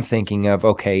thing I'm thinking of,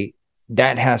 okay,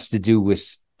 that has to do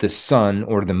with the sun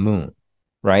or the moon,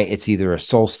 right? It's either a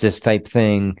solstice type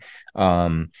thing,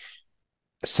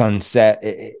 sunset.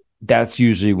 That's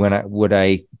usually what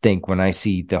I think when I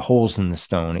see the holes in the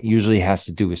stone. It usually has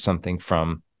to do with something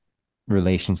from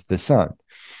relation to the sun.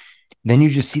 Then you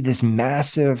just see this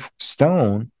massive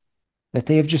stone that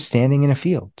they have just standing in a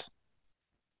field.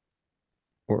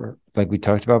 Or like we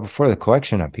talked about before, the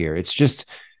collection up here. It's just,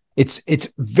 it's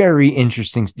very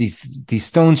interesting. These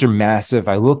stones are massive.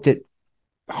 I looked at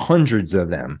hundreds of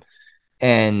them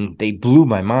and they blew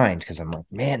my mind because I'm like,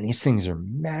 man, these things are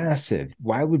massive.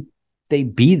 Why would they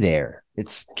be there?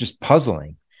 It's just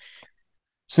puzzling.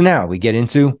 So now we get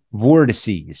into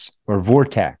vortices or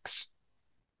vortex.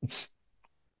 It's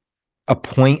a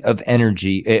point of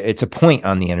energy. It's a point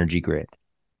on the energy grid,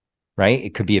 right?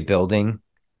 It could be a building.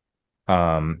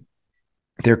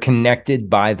 They're connected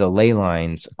by the ley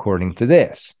lines according to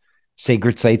this.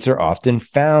 Sacred sites are often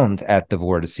found at the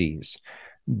vortices.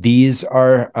 These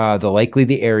are likely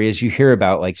the areas you hear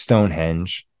about, like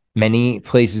Stonehenge, many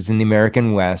places in the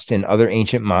American West, and other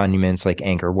ancient monuments like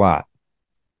Angkor Wat.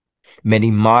 Many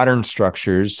modern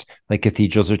structures, like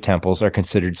cathedrals or temples, are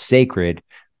considered sacred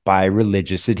by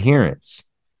religious adherents.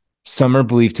 Some are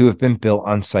believed to have been built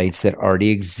on sites that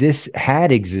already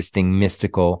had existing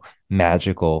mystical,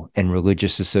 magical, and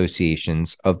religious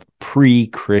associations of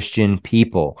pre-Christian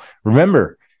people.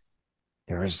 Remember,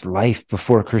 there was life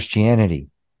before Christianity.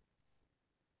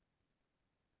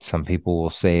 Some people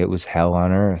will say it was hell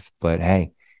on earth, but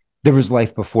hey, there was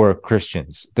life before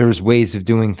Christians. There was ways of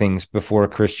doing things before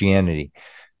Christianity.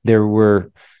 There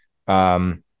were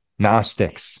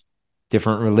Gnostics,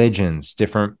 different religions,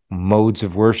 different modes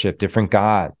of worship, different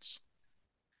gods.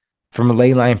 From a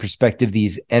ley line perspective,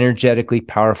 these energetically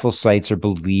powerful sites are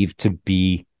believed to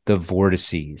be the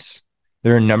vortices.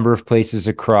 There are a number of places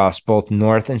across both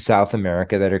North and South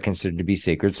America that are considered to be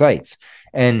sacred sites.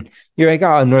 And you're like,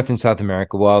 oh, North and South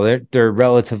America, well, they're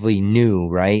relatively new,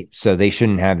 right? So they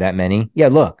shouldn't have that many. Yeah,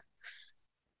 look,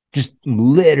 just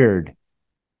littered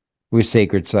with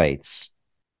sacred sites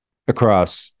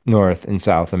across North and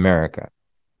South America.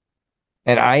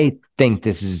 And I think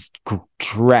this is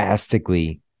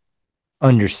drastically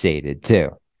understated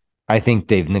too. I think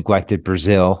they've neglected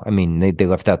Brazil. I mean, they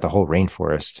left out the whole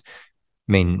rainforest.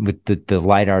 I mean, with the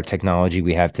LiDAR technology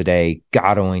we have today,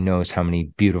 God only knows how many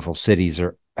beautiful cities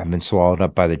have been swallowed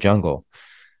up by the jungle.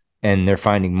 And they're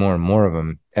finding more and more of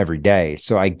them every day.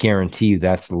 So I guarantee you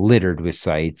that's littered with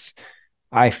sites.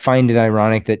 I find it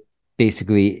ironic that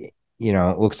basically, you know,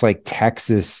 it looks like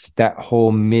Texas, that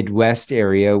whole Midwest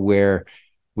area where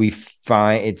we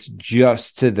find it's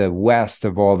just to the west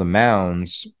of all the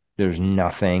mounds, there's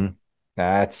nothing.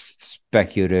 That's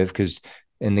speculative because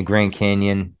in the Grand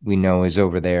Canyon, we know is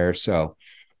over there. So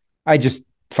I just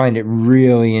find it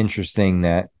really interesting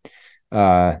that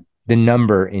the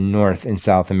number in North and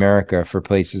South America for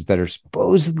places that are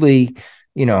supposedly,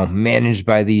 you know, managed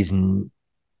by these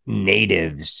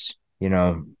natives, you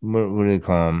know, what do they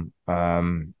call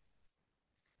them?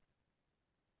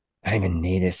 Not even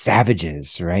natives,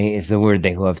 savages, right? Is the word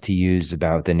they love to use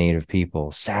about the native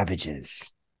people.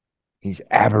 Savages, these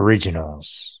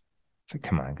aboriginals. So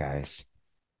come on, guys.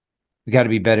 We got to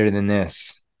be better than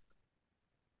this.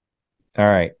 All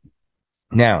right.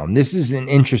 Now, this is an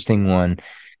interesting one.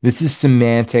 This is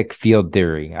semantic field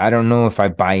theory. I don't know if I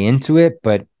buy into it,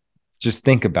 but just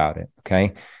think about it,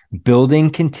 okay?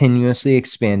 Building continuously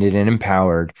expanded and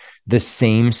empowered the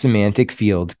same semantic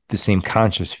field, the same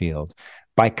conscious field,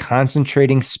 by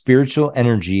concentrating spiritual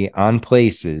energy on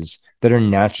places that are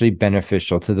naturally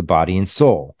beneficial to the body and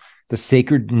soul. The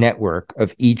sacred network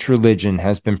of each religion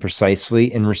has been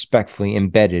precisely and respectfully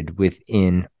embedded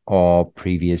within all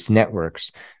previous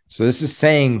networks. So this is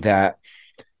saying that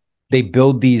they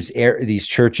build these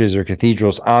churches or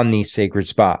cathedrals on these sacred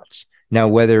spots. Now,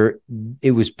 whether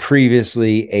it was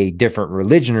previously a different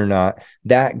religion or not,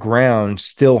 that ground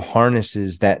still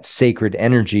harnesses that sacred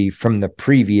energy from the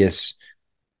previous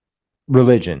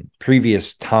religion,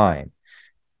 previous time.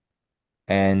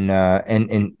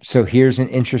 And so here's an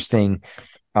interesting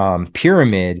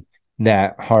pyramid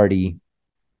that Hardy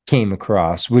came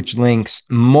across, which links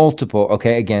multiple.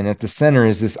 Okay, again, at the center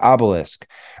is this obelisk.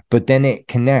 But then it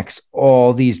connects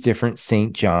all these different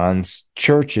St. John's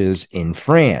churches in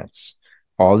France.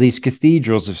 All these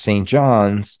cathedrals of St.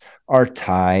 John's are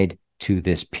tied to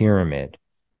this pyramid.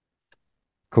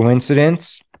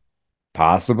 Coincidence?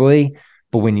 Possibly.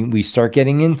 But when we start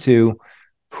getting into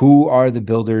who are the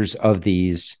builders of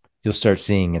these, you'll start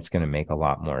seeing it's going to make a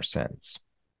lot more sense.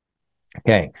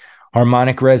 Okay,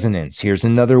 harmonic resonance. Here's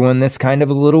another one that's kind of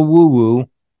a little woo-woo,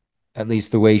 at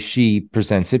least the way she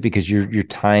presents it, because you're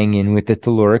tying in with the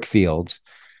telluric field.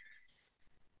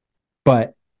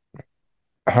 But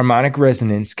harmonic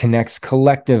resonance connects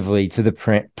collectively to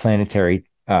the planetary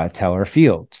teller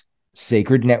field.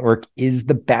 Sacred network is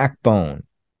the backbone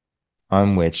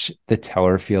on which the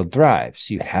teller field thrives.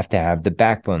 You have to have the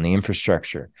backbone, the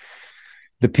infrastructure.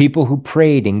 The people who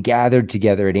prayed and gathered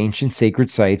together at ancient sacred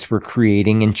sites were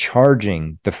creating and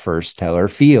charging the first teller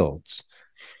fields.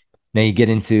 Now you get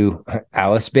into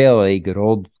Alice Bailey, good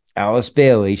old Alice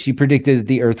Bailey. She predicted that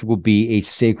the earth will be a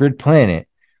sacred planet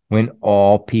when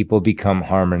all people become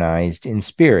harmonized in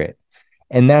spirit.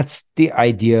 And that's the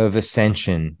idea of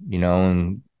ascension,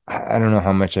 and I don't know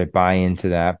how much I buy into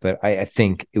that, but I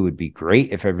think it would be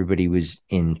great if everybody was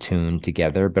in tune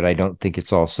together, but I don't think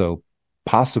it's also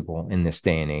possible in this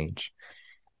day and age.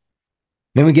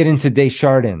 Then we get into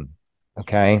Desjardins,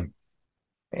 okay?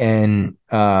 And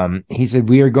he said,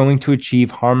 we are going to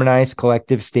achieve harmonized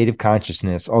collective state of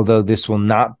consciousness, although this will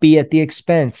not be at the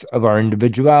expense of our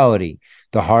individuality,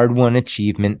 the hard-won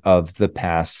achievement of the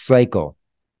past cycle.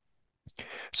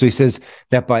 So he says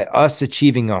that by us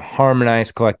achieving a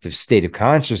harmonized collective state of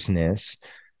consciousness,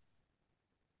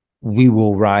 we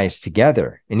will rise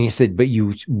together. And he said, but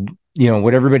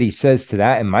what everybody says to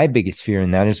that, and my biggest fear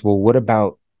in that is, well, what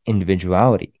about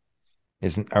individuality?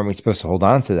 Aren't we supposed to hold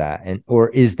on to that? Or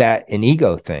is that an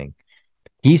ego thing?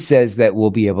 He says that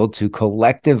we'll be able to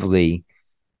collectively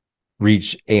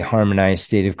reach a harmonized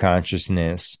state of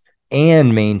consciousness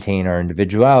and maintain our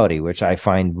individuality, which I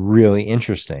find really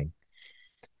interesting.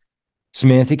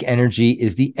 Semantic energy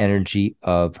is the energy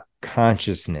of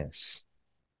consciousness.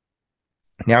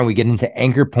 Now we get into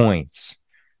anchor points.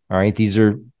 All right. These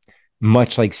are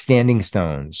much like standing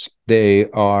stones. They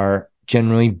are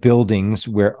generally buildings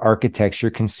where architecture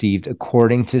conceived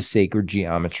according to sacred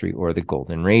geometry or the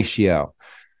golden ratio.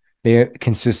 They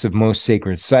consist of most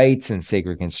sacred sites and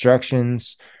sacred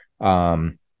constructions.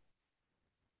 It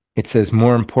says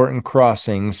more important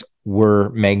crossings were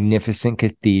magnificent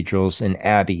cathedrals and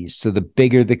abbeys. So the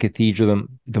bigger the cathedral,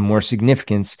 the more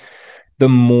significance, the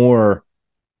more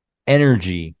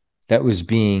energy that was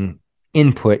being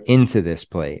input into this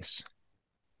place.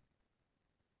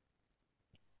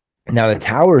 Now, the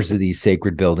towers of these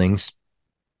sacred buildings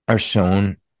are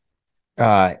shown,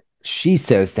 she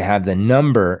says, to have the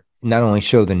number, not only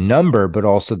show the number, but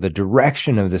also the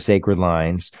direction of the sacred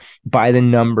lines by the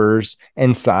numbers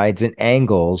and sides and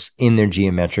angles in their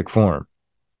geometric form.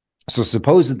 So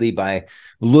supposedly by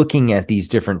looking at these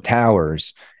different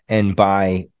towers and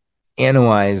by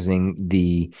analyzing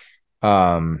the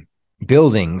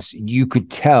buildings, you could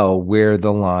tell where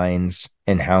the lines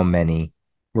and how many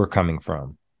were coming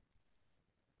from.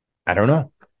 I don't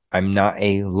know. I'm not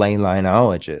a ley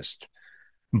linologist.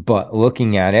 But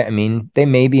looking at it, I mean, they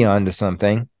may be onto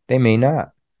something. They may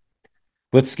not.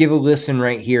 Let's give a listen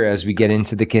right here as we get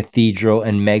into the cathedral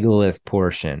and megalith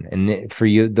portion. And for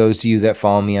you, those of you that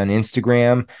follow me on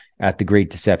Instagram at The Great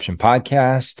Deception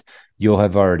Podcast, you'll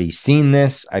have already seen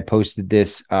this. I posted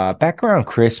this back around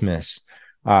Christmas.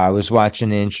 I was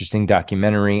watching an interesting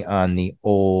documentary on the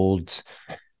old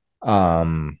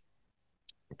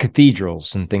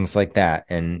cathedrals and things like that.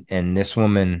 And this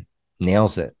woman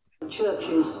nails it.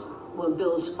 Churches were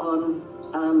built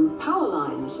on power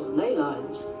lines or ley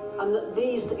lines, and that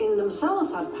these in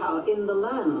themselves had power in the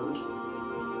land.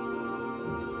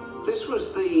 This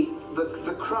was the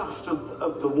craft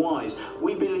of the wise.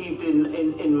 We believed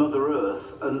in Mother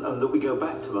Earth and that we go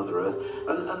back to Mother Earth,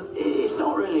 and it's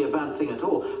not really a bad thing at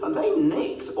all. And they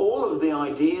nicked all of the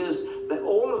ideas,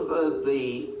 all of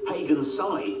the pagan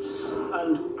sites,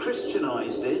 and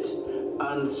Christianized it,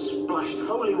 and splashed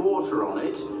holy water on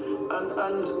it,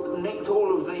 and nicked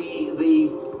all of the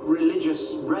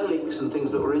religious relics and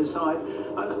things that were inside.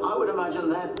 And I would imagine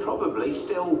they're probably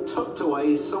still tucked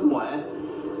away somewhere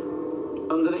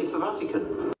underneath the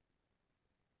Vatican.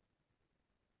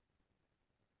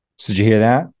 So did you hear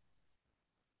that?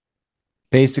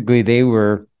 Basically, they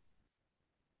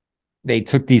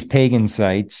took these pagan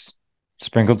sites,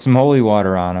 sprinkled some holy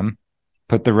water on them,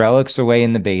 put the relics away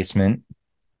in the basement,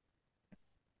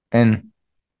 and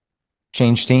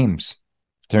changed teams,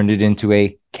 turned it into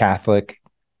a Catholic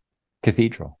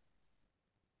cathedral.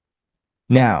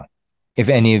 Now, if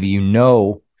any of you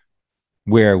know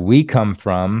where we come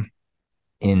from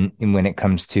in when it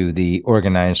comes to the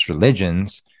organized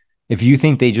religions, if you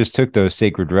think they just took those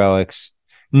sacred relics,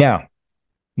 now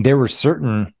there were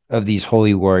certain of these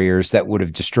holy warriors that would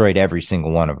have destroyed every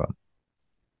single one of them.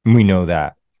 We know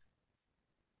that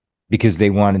because they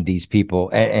wanted these people.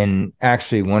 And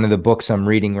actually, one of the books I'm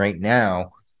reading right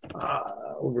now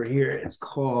over here, it's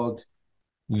called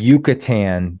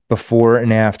Yucatan Before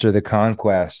and After the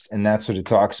Conquest. And that's what it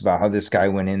talks about, how this guy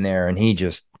went in there and he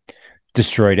just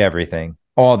destroyed everything.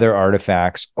 All their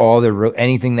artifacts, all their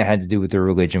anything that had to do with their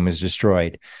religion was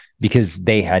destroyed because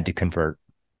they had to convert.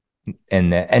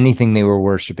 And anything they were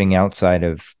worshiping outside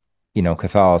of,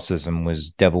 Catholicism was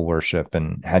devil worship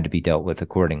and had to be dealt with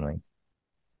accordingly.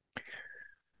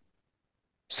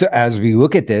 So as we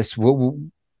look at this,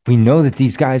 we know that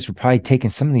these guys were probably taking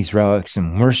some of these relics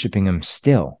and worshiping them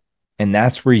still. And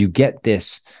that's where you get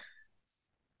this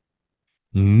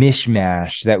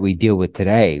mishmash that we deal with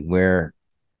today, where,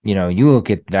 you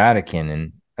look at Vatican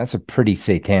and that's a pretty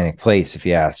satanic place, if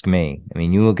you ask me. I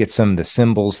mean, you look at some of the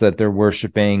symbols that they're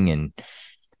worshiping and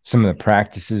some of the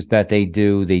practices that they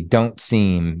do, they don't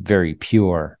seem very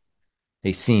pure.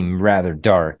 They seem rather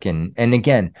dark. And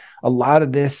again, a lot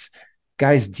of this,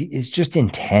 guys, is just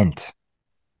intent.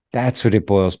 That's what it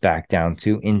boils back down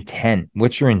to, intent.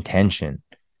 What's your intention?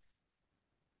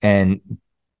 But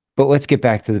let's get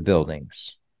back to the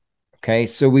buildings. Okay,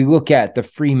 so we look at the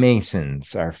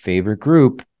Freemasons, our favorite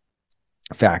group,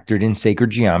 factored in sacred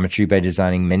geometry by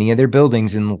designing many of their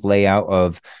buildings in the layout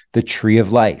of the Tree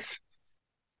of Life,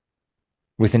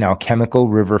 with an alchemical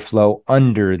river flow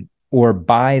under or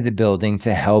by the building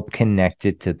to help connect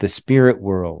it to the spirit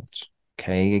world.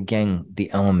 Okay, again, the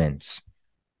elements.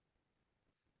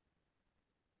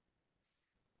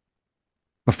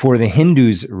 Before the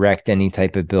Hindus erect any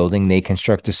type of building, they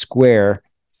construct a square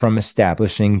from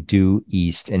establishing due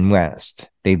east and west.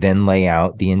 They then lay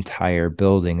out the entire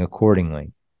building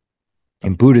accordingly.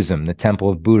 In Buddhism, the Temple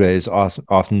of Buddha is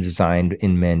often designed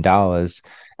in mandalas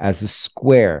as a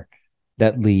square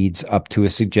that leads up to a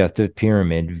suggestive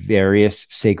pyramid, various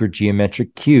sacred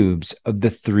geometric cubes of the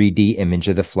 3D image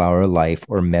of the flower of life,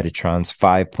 or Metatron's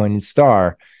 5-pointed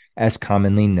star, as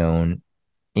commonly known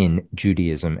in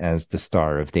Judaism as the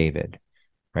Star of David,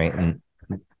 right? And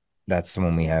that's the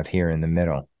one we have here in the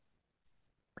middle.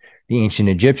 The ancient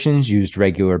Egyptians used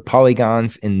regular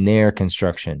polygons in their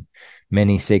construction.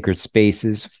 Many sacred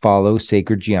spaces follow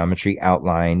sacred geometry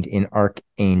outlined in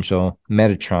Archangel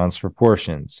Metatron's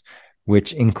proportions,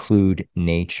 which include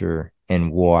nature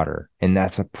and water. And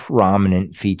that's a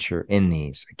prominent feature in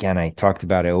these. Again, I talked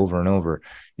about it over and over,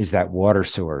 is that water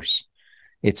source.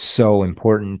 It's so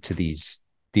important to these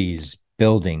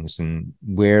buildings and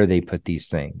where they put these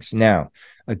things. Now,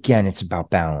 again, it's about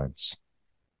balance.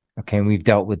 Okay, and we've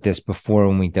dealt with this before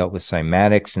when we dealt with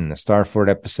cymatics in the Starford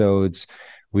episodes.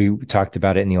 We talked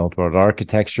about it in the Old World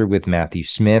Architecture with Matthew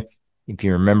Smith. If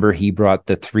you remember, he brought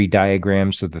the 3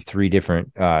 diagrams of the 3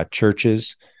 different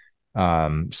churches,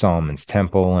 Solomon's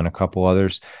Temple and a couple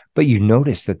others. But you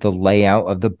notice that the layout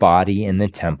of the body in the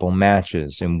temple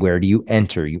matches. And where do you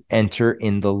enter? You enter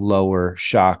in the lower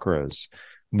chakras.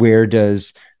 Where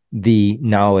does the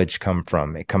knowledge come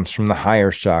from? It comes from the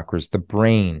higher chakras, the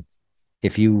brain,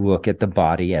 if you look at the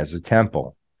body as a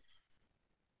temple.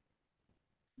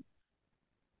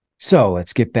 So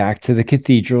let's get back to the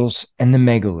cathedrals and the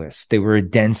megaliths. They were a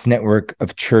dense network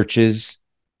of churches.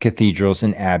 Cathedrals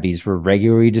and abbeys were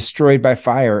regularly destroyed by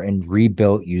fire and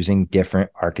rebuilt using different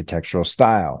architectural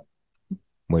style,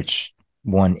 which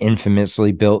one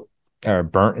infamously built or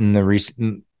burnt in the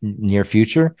recent near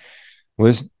future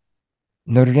was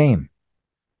Notre Dame.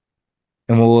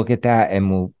 And we'll look at that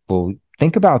and we'll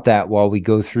think about that while we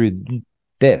go through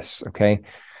this, okay?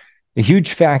 A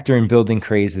huge factor in building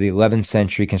craze of the 11th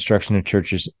century construction of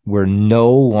churches were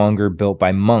no longer built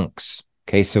by monks.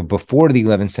 Okay, so before the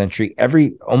 11th century,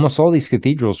 almost all these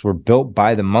cathedrals were built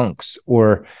by the monks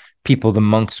or people the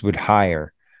monks would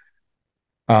hire.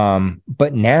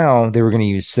 But now they were going to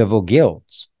use civil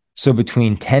guilds. So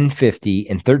between 1050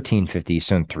 and 1350,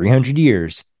 so in 300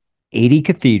 years, 80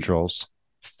 cathedrals,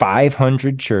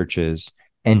 500 churches,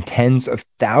 and tens of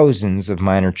thousands of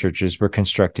minor churches were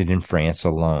constructed in France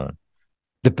alone.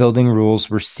 The building rules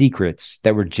were secrets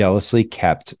that were jealously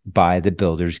kept by the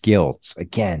builders' guilds.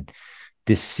 Again,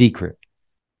 the secret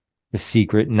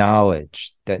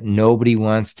knowledge that nobody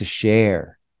wants to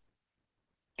share.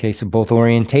 Okay, so both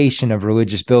orientation of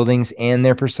religious buildings and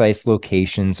their precise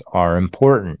locations are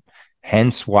important.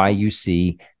 Hence why you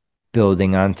see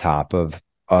building on top of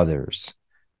others.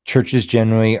 Churches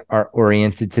generally are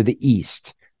oriented to the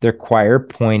east, their choir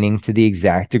pointing to the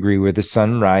exact degree where the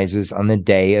sun rises on the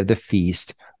day of the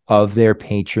feast of their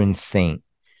patron saint.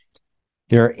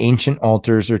 There are ancient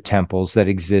altars or temples that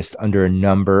exist under a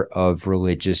number of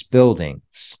religious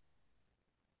buildings.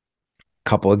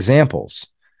 Couple examples.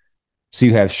 So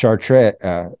you have Chartres.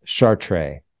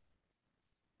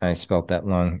 I spelled that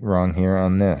wrong here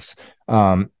on this.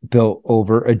 Built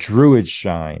over a Druid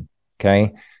shrine.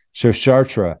 Okay. So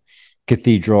Chartres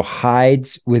Cathedral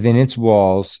hides within its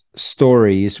walls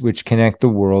stories which connect the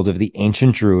world of the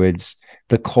ancient Druids,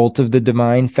 the cult of the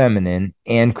divine feminine,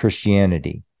 and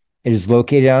Christianity. It is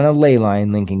located on a ley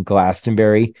line linking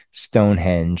Glastonbury,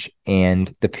 Stonehenge,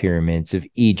 and the pyramids of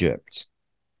Egypt.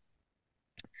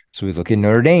 So we look at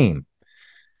Notre Dame,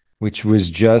 which was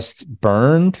just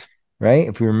burned, right?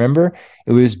 If we remember,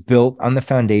 it was built on the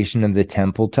foundation of the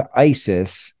temple to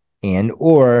Isis and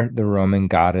or the Roman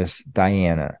goddess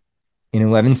Diana. In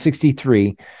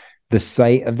 1163, the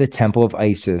site of the Temple of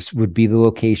Isis would be the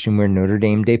location where Notre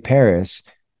Dame de Paris,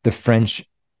 the French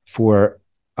for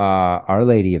Our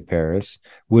Lady of Paris,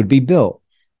 would be built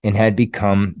and had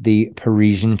become the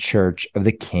Parisian church of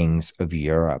the kings of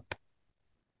Europe.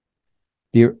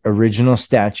 The original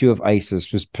statue of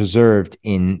Isis was preserved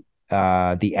in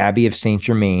the Abbey of Saint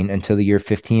Germain until the year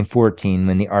 1514,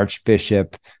 when the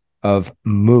Archbishop of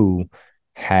Meaux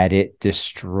had it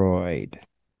destroyed.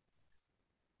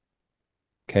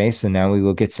 Okay, so now we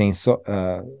look at Saint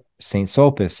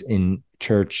Sulpice in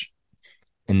church,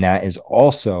 and that is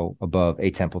also above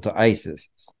a temple to Isis.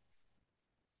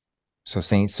 So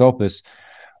Saint Sulpice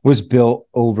was built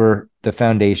over the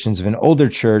foundations of an older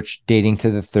church dating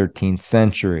to the 13th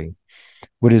century.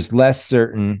 What is less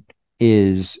certain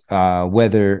is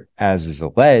whether, as is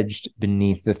alleged,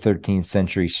 beneath the 13th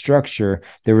century structure,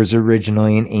 there was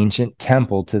originally an ancient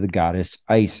temple to the goddess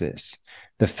Isis.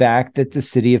 The fact that the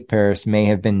city of Paris may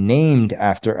have been named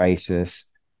after Isis,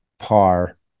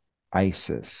 Par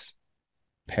Isis,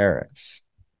 Paris.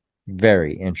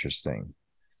 Very interesting.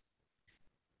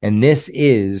 And this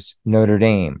is Notre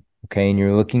Dame, okay? And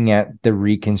you're looking at the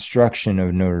reconstruction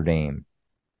of Notre Dame.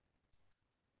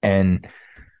 And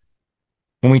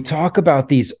when we talk about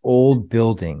these old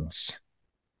buildings,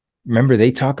 remember,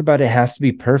 they talk about it has to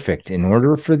be perfect. In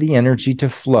order for the energy to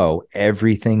flow,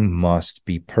 everything must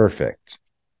be perfect.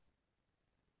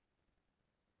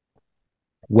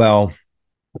 Well,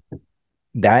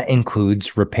 that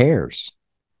includes repairs.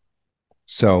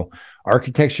 So,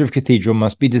 architecture of cathedral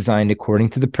must be designed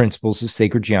according to the principles of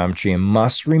sacred geometry and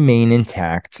must remain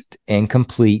intact and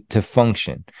complete to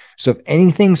function. So, if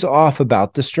anything's off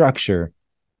about the structure,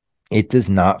 it does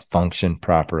not function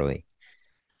properly.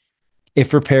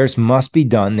 If repairs must be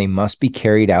done, they must be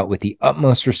carried out with the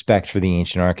utmost respect for the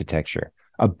ancient architecture.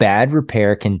 A bad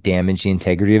repair can damage the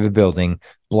integrity of a building,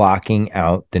 blocking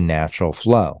out the natural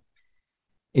flow.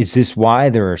 Is this why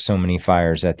there are so many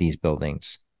fires at these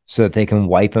buildings? So that they can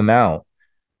wipe them out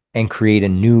and create a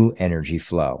new energy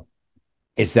flow?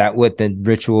 Is that what the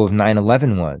ritual of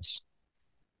 9/11 was?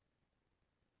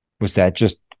 Was that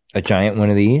just a giant one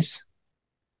of these?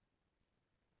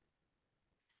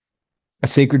 A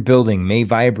sacred building may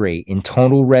vibrate in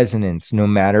total resonance no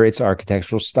matter its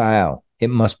architectural style. It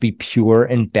must be pure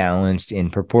and balanced in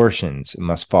proportions. It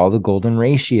must follow the golden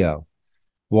ratio.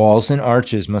 Walls and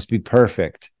arches must be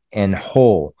perfect and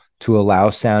whole to allow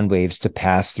sound waves to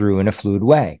pass through in a fluid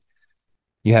way.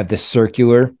 You have the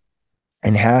circular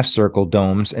and half-circle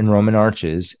domes and Roman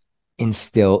arches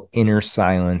instill inner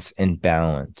silence and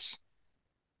balance.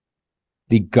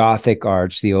 The Gothic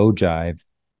arch, the ogive,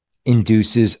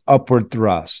 induces upward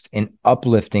thrust and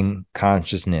uplifting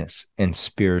consciousness and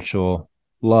spiritual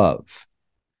love.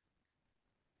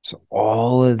 So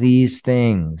all of these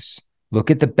things,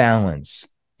 look at the balance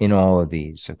in all of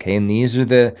these, okay? And these are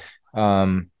the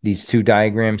these two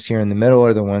diagrams here in the middle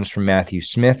are the ones from Matthew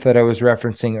Smith that I was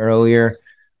referencing earlier.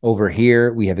 Over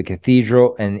here, we have a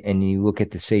cathedral, and you look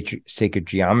at the sacred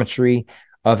geometry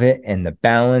of it and the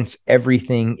balance.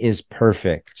 Everything is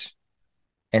perfect.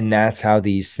 And that's how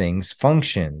these things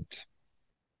functioned.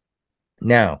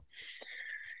 Now,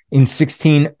 in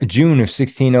June of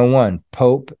 1601,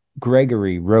 Pope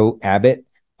Gregory wrote Abbot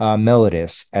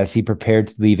Mellitus as he prepared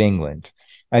to leave England.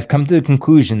 I've come to the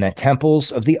conclusion that temples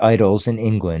of the idols in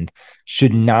England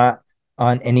should not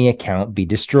on any account be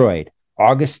destroyed.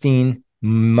 Augustine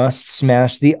must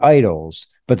smash the idols,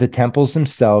 but the temples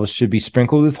themselves should be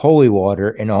sprinkled with holy water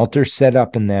and altars set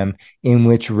up in them in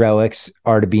which relics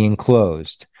are to be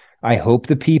enclosed. I hope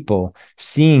the people,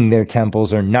 seeing their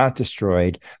temples are not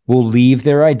destroyed, will leave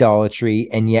their idolatry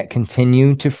and yet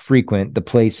continue to frequent the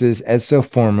places as so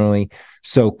formerly,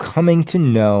 so coming to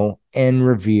know and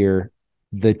revere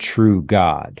the true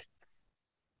God.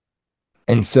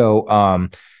 And so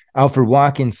Alfred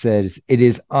Watkins says, it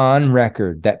is on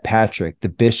record that Patrick, the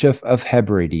Bishop of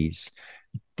Hebrides,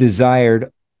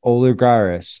 desired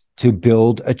Olgierdus to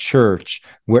build a church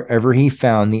wherever he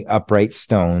found the upright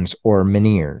stones or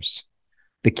menhirs.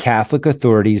 The Catholic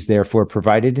authorities therefore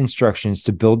provided instructions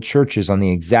to build churches on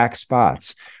the exact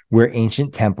spots where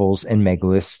ancient temples and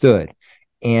megaliths stood,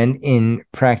 and in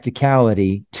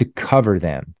practicality to cover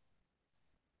them.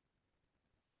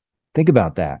 Think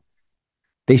about that.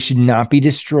 They should not be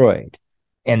destroyed.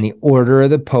 And the order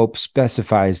of the Pope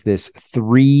specifies this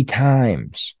 3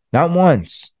 times, not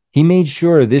once. He made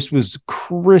sure this was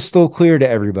crystal clear to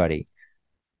everybody.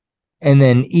 And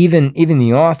then even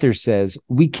the author says,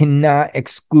 we cannot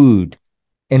exclude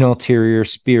an ulterior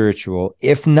spiritual,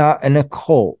 if not an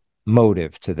occult,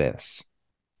 motive to this.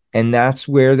 And that's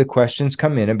where the questions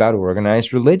come in about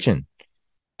organized religion,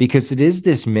 because it is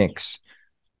this mix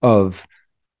of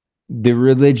the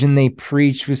religion they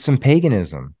preach with some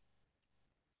paganism.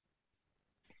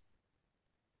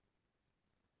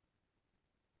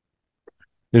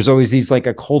 There's always these like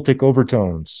occultic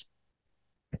overtones,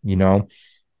 you know.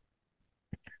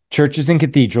 Churches and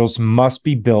cathedrals must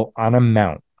be built on a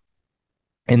mount.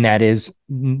 And that is,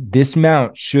 this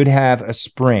mount should have a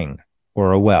spring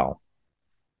or a well.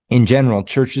 In general,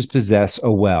 churches possess a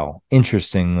well.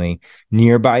 Interestingly,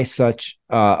 nearby such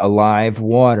alive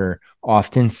water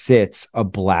often sits a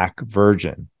black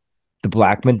virgin. The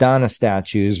Black Madonna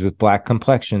statues with black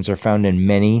complexions are found in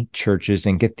many churches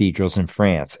and cathedrals in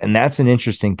France. And that's an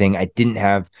interesting thing. I didn't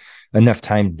have enough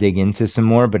time to dig into some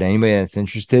more, but anybody that's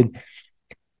interested,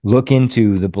 look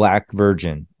into the Black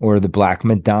Virgin or the Black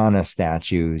Madonna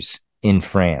statues in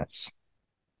France.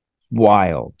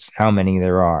 Wild how many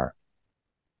there are.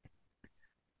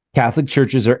 Catholic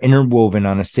churches are interwoven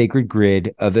on a sacred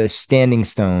grid of standing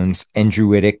stones and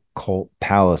Druidic cult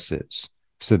palaces.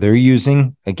 So they're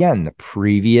using, again, the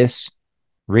previous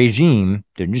regime.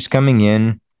 They're just coming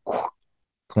in,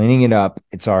 cleaning it up.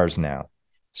 It's ours now.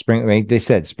 They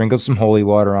said, sprinkle some holy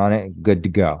water on it, good to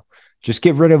go. Just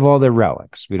get rid of all their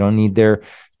relics. We don't need their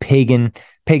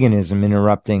paganism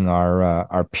interrupting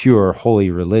our pure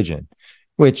holy religion,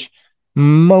 which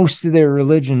most of their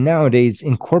religion nowadays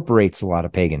incorporates a lot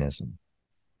of paganism.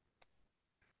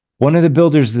 One of the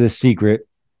builders of the secret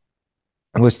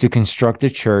was to construct a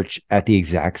church at the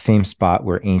exact same spot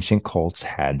where ancient cults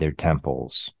had their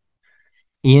temples.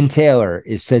 Ian Taylor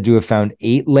is said to have found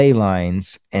 8 ley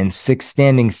lines and 6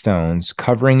 standing stones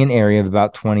covering an area of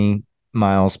about 20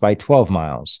 miles by 12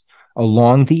 miles.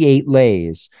 Along the 8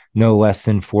 leys, no less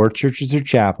than 4 churches or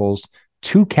chapels,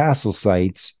 2 castle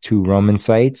sites, 2 Roman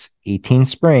sites, 18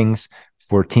 springs,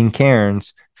 14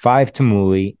 cairns, 5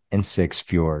 tumuli, and 6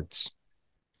 fjords.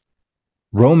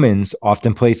 Romans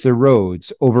often place their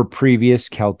roads over previous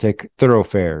Celtic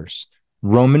thoroughfares.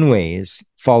 Roman ways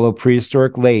follow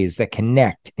prehistoric leys that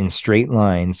connect in straight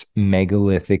lines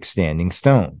megalithic standing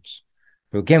stones.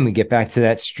 But again, we get back to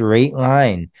that straight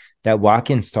line that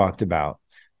Watkins talked about,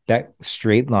 that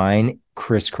straight line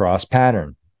crisscross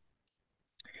pattern.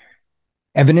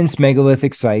 Evidence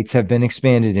megalithic sites have been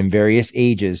expanded in various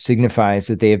ages signifies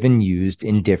that they have been used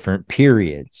in different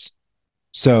periods.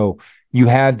 So you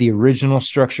have the original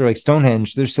structure like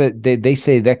Stonehenge. They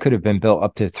say that could have been built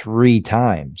up to 3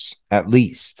 times at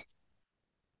least.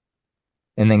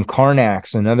 And then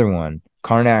Karnak's another one.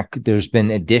 Karnak, there's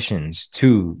been additions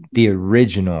to the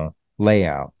original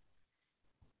layout.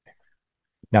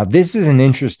 Now, this is an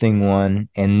interesting one,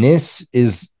 and this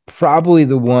is probably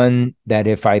the one that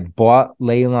if I bought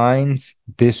ley lines,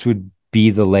 this would be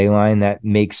the ley line that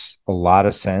makes a lot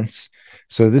of sense.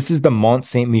 So this is the Mont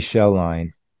Saint-Michel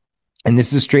line. And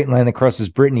this is a straight line that crosses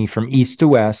Brittany from east to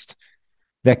west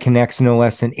that connects no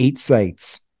less than 8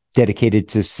 sites dedicated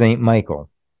to St. Michael,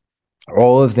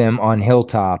 all of them on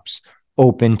hilltops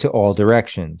open to all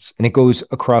directions. And it goes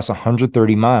across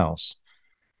 130 miles.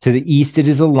 To the east, it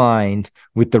is aligned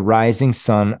with the rising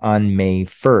sun on May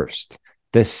 1st,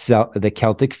 the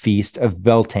Celtic feast of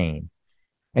Beltane.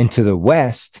 And to the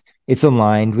west, it's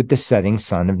aligned with the setting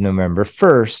sun of November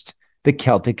 1st, the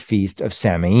Celtic feast of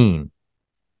Samhain.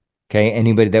 Okay,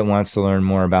 anybody that wants to learn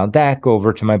more about that, go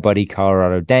over to my buddy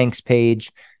Colorado Danks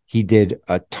page. He did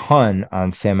a ton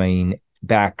on Samhain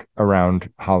back around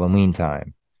Halloween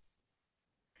time.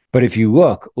 But if you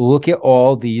look at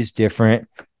all these different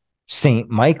St.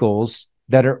 Michaels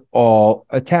that are all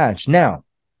attached. Now,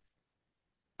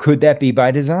 could that be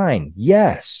by design?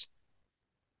 Yes.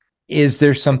 Is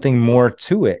there something more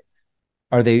to it?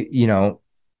 Are they,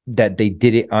 that they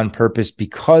did it on purpose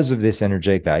because of this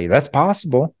energetic value? That's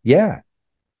possible. Yeah.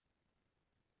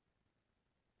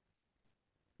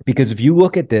 Because if you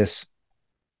look at this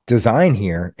design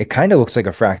here, it kind of looks like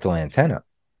a fractal antenna.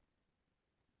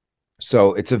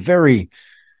 So it's a very,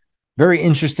 very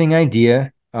interesting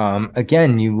idea.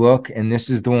 Again, you look, and this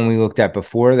is the one we looked at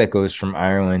before that goes from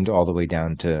Ireland all the way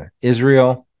down to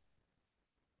Israel.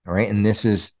 All right. And this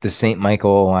is the St.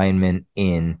 Michael alignment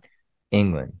in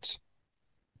England.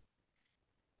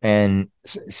 And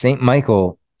St.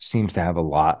 Michael seems to have a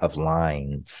lot of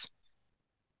lines.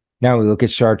 Now we look at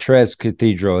Chartres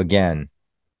Cathedral again.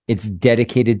 It's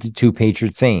dedicated to two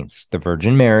patron saints, the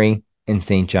Virgin Mary and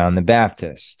St. John the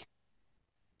Baptist.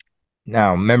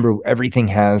 Now, remember, everything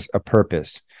has a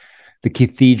purpose. The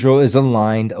cathedral is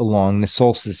aligned along the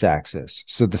solstice axis.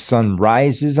 So the sun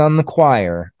rises on the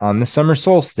choir on the summer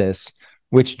solstice,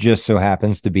 which just so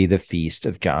happens to be the feast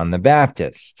of John the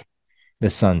Baptist.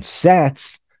 The sun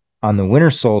sets on the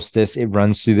winter solstice. It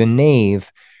runs through the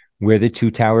nave where the two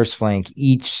towers flank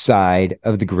each side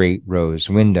of the great rose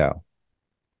window.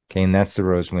 Okay, and that's the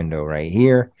rose window right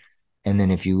here. And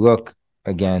then if you look,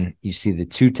 again, you see the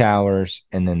two towers,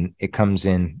 and then it comes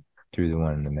in through the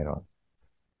one in the middle.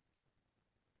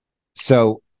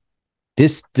 So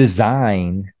this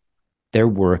design, they're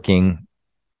working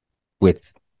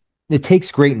with, it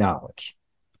takes great knowledge.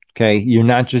 Okay, you're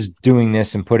not just doing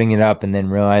this and putting it up and then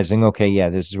realizing, okay, yeah,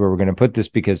 this is where we're going to put this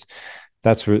because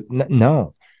that's where,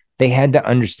 no. They had to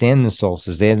understand the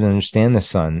solstices. They had to understand the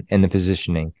sun and the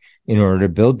positioning in order to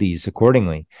build these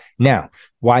accordingly. Now,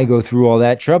 why go through all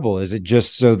that trouble? Is it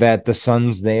just so that the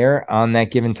sun's there on that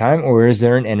given time, or is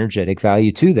there an energetic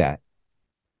value to that?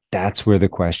 That's where the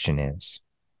question is.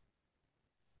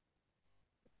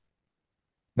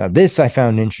 Now, this I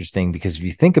found interesting because if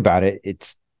you think about it,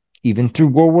 it's even through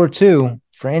World War II,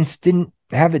 France didn't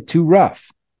have it too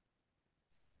rough.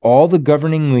 All the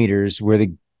governing leaders were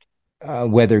the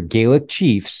whether Gaelic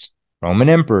chiefs, Roman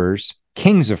emperors,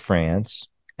 kings of France,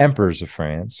 emperors of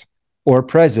France, or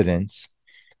presidents,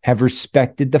 have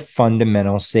respected the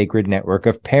fundamental sacred network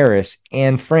of Paris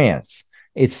and France,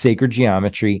 its sacred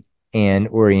geometry and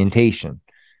orientation.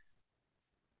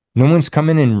 No one's come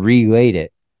in and relaid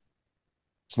it.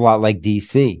 It's a lot like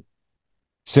DC.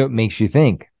 So it makes you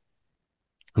think,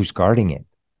 who's guarding it?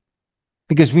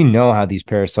 Because we know how these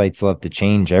parasites love to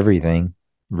change everything,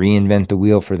 reinvent the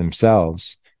wheel for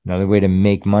themselves. Another way to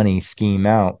make money, scheme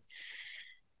out.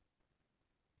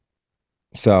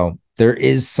 So there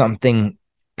is something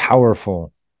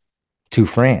powerful to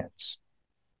France.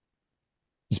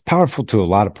 It's powerful to a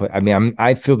lot of places. I mean,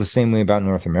 I feel the same way about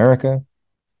North America.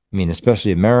 I mean,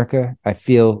 especially America. I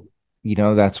feel,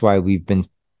 that's why we've been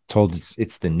told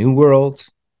it's the new world.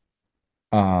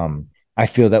 I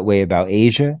feel that way about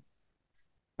Asia.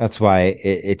 That's why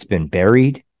it's been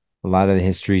buried. A lot of the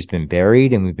history's been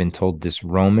buried, and we've been told this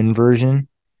Roman version.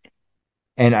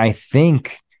 And I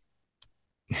think,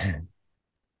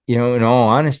 in all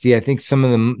honesty, I think some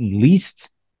of the least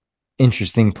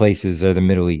interesting places are the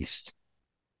Middle East.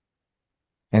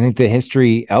 I think the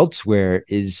history elsewhere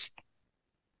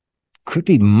could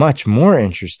be much more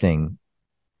interesting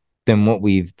than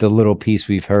the little piece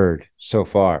we've heard so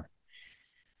far.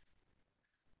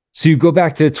 So you go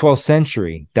back to the 12th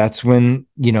century. That's when,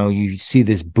 you see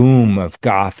this boom of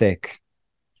Gothic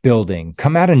building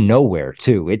come out of nowhere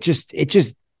too. It just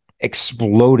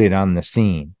exploded on the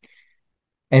scene.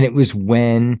 And it was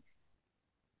when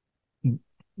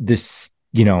this,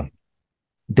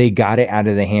 they got it out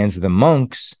of the hands of the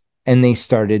monks and they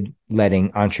started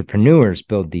letting entrepreneurs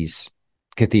build these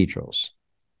cathedrals.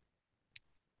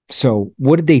 So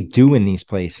what did they do in these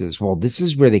places? Well, this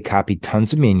is where they copied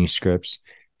tons of manuscripts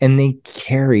and they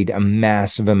carried a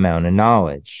massive amount of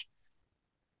knowledge.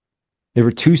 There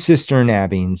were two cistern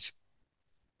abbeys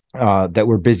that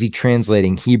were busy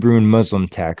translating Hebrew and Muslim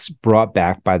texts brought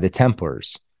back by the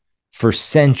Templars. For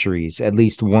centuries, at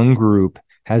least one group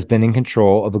has been in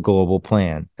control of a global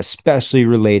plan, especially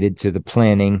related to the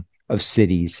planning of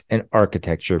cities and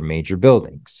architecture of major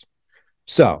buildings.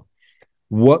 So,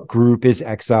 what group is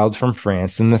exiled from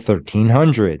France in the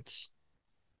 1300s?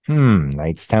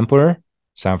 Knights Templar?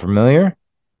 Sound familiar?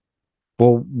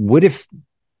 Well, what if,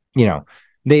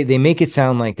 they make it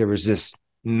sound like there was this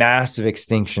massive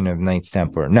extinction of Knights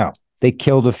Templar. No, they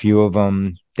killed a few of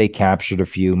them. They captured a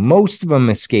few. Most of them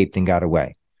escaped and got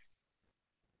away.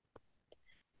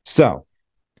 So,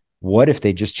 what if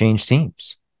they just changed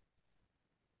teams?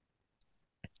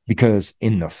 Because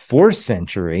in the 4th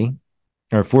century,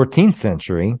 or 14th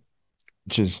century,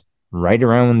 which is right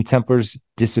around when the Templars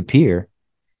disappear,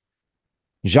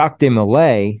 Jacques de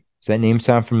Molay, does that name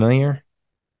sound familiar?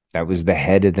 That was the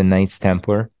head of the Knights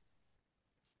Templar.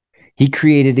 He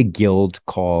created a guild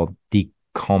called the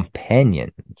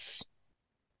Companions.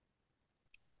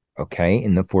 okay,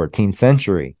 in the 14th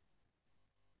century.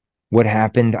 What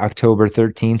happened October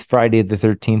 13th, Friday the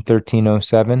 13th,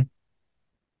 1307?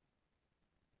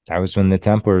 That was when the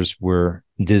Templars were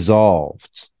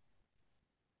dissolved.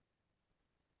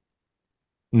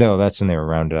 No, that's when they were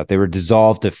rounded up. They were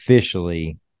dissolved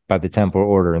officially by the Templar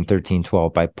Order in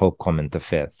 1312 by Pope Clement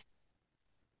V.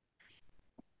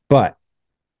 But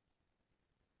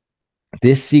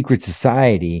this secret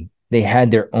society, they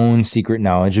had their own secret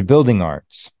knowledge of building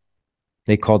arts.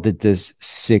 They called it the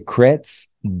Secrets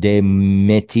des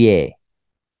Métiers,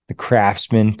 the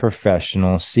craftsman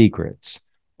professional secrets.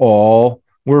 All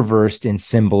were versed in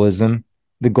symbolism,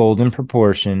 the golden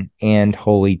proportion, and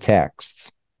holy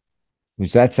texts. What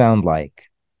does that sound like?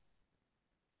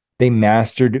 They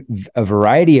mastered a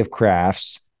variety of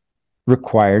crafts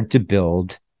required to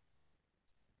build.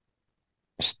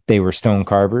 They were stone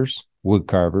carvers, wood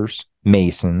carvers,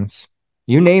 masons.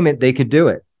 You name it, they could do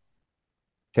it.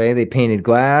 Okay, they painted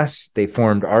glass, they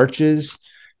formed arches,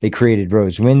 they created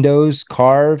rose windows,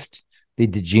 carved, they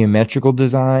did geometrical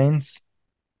designs.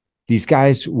 These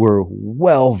guys were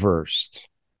well versed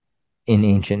in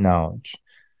ancient knowledge.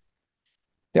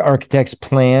 The architects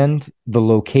planned the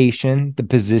location, the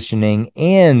positioning,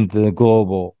 and the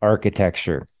global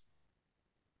architecture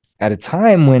at a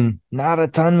time when not a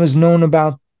ton was known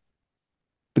about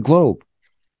the globe,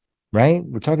 right?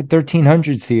 We're talking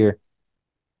 1300s here.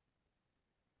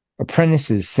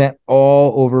 Apprentices sent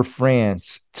all over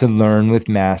France to learn with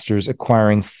masters,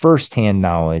 acquiring firsthand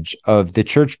knowledge of the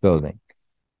church building.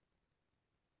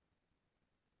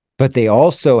 But they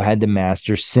also had to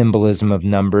master symbolism of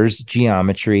numbers,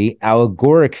 geometry,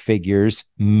 allegoric figures,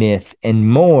 myth, and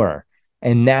more.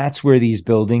 And that's where these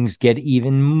buildings get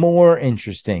even more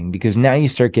interesting, because now you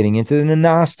start getting into the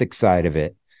Gnostic side of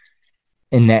it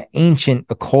and that ancient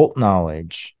occult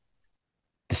knowledge,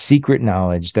 the secret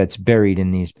knowledge that's buried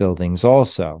in these buildings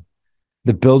also.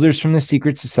 The builders from the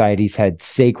secret societies had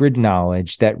sacred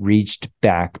knowledge that reached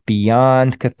back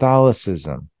beyond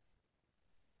Catholicism.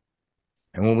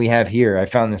 And what we have here, I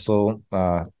found this little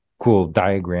cool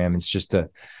diagram. It's just the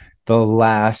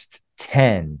last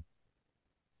 10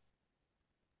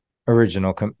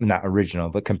 not original,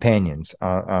 but companions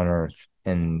on Earth.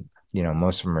 And, you know,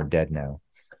 most of them are dead now.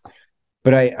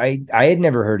 But I had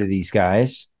never heard of these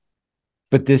guys.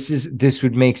 But this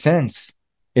would make sense.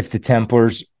 If the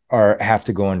Templars have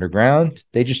to go underground,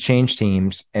 they just change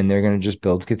teams and they're going to just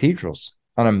build cathedrals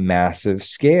on a massive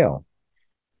scale.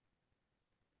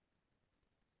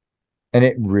 And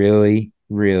it really,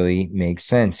 really makes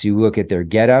sense. You look at their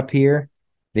getup here.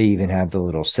 They even have the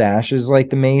little sashes like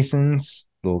the Masons,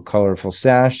 little colorful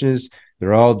sashes.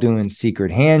 They're all doing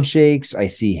secret handshakes. I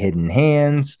see hidden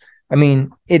hands. I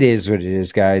mean, it is what it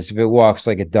is, guys. If it walks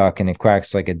like a duck and it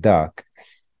quacks like a duck.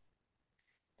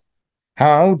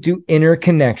 How do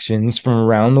interconnections from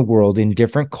around the world in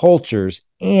different cultures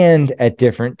and at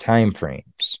different time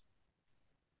frames?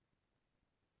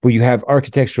 Well, you have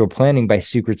architectural planning by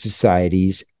secret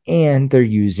societies, and they're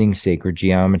using sacred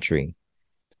geometry.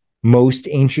 Most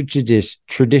ancient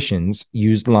traditions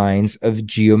used lines of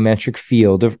geometric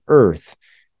field of earth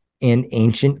and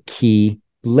ancient key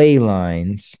ley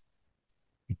lines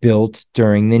built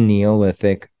during the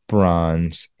Neolithic,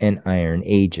 Bronze, and Iron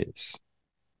Ages.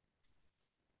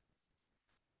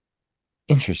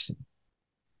 Interesting.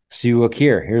 So you look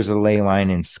here. Here's a ley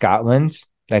line in Scotland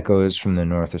that goes from the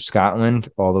north of Scotland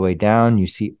all the way down. You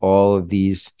see all of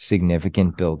these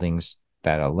significant buildings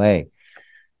that are ley.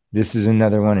 This is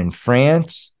another one in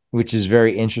France, which is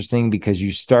very interesting because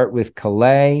you start with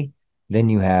Calais, then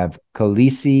you have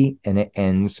Calisi, and it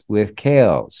ends with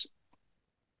Cales.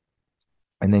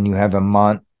 And then you have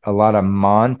a lot of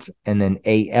Mont and then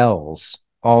ALs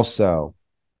also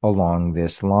along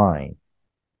this line.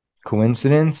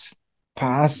 Coincidence?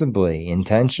 Possibly.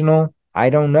 Intentional? I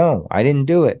don't know. I didn't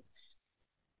do it.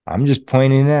 I'm just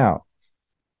pointing it out.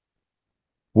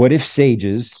 What if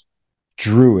sages,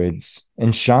 druids,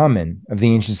 and shaman of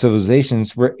the ancient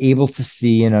civilizations were able to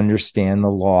see and understand the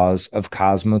laws of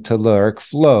cosmotelluric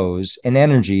flows and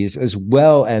energies, as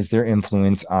well as their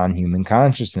influence on human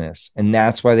consciousness? And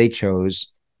that's why they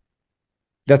chose.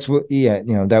 That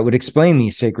would explain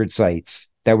these sacred sites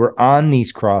that were on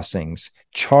these crossings,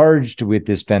 charged with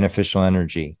this beneficial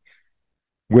energy,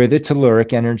 where the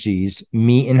telluric energies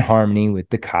meet in harmony with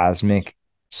the cosmic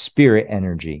spirit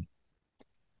energy.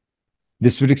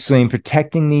 This would explain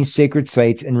protecting these sacred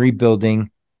sites and rebuilding,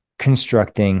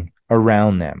 constructing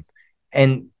around them.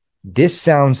 And this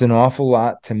sounds an awful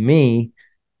lot to me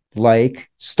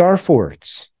like star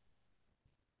forts.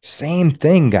 Same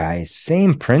thing, guys.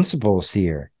 Same principles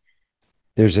here.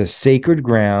 There's a sacred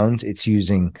ground. It's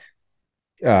using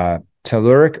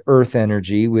telluric earth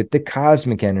energy with the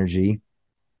cosmic energy,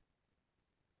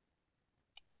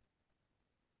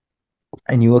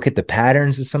 and you look at the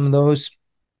patterns of some of those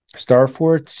star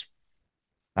forts,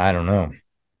 I don't know.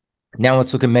 Now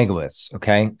let's look at megaliths,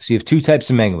 okay? So you have two types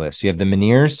of megaliths. You have the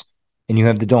menhirs and you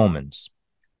have the dolmens.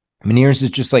 Menhirs is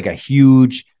just like a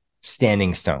huge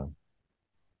standing stone,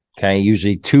 okay?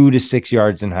 Usually 2 to 6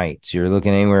 yards in height. So you're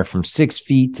looking anywhere from 6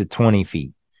 feet to 20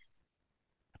 feet.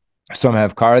 Some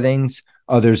have carvings.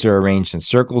 Others are arranged in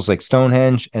circles like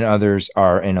Stonehenge, and others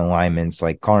are in alignments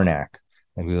like Karnak,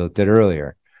 like we looked at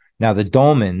earlier. Now, the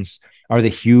dolmens are the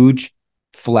huge,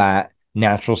 flat,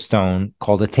 natural stone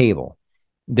called a table.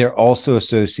 They're also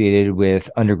associated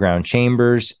with underground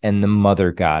chambers and the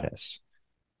mother goddess.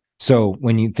 So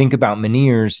when you think about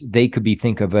menhirs, they could be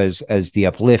think of as the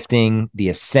uplifting, the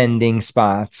ascending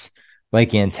spots,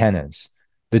 like antennas.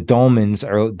 The dolmens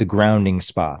are the grounding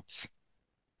spots.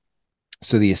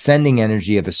 So the ascending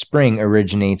energy of a spring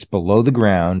originates below the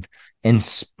ground and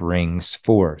springs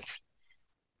forth.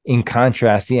 In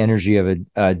contrast, the energy of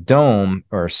a dome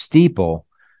or a steeple,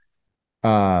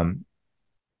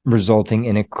 resulting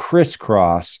in a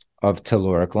crisscross of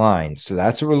telluric lines. So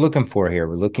that's what we're looking for here.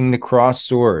 We're looking to cross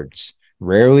swords.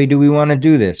 Rarely do we want to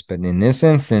do this, but in this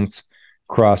instance,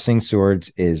 crossing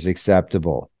swords is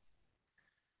acceptable.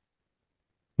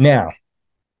 Now,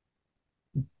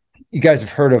 you guys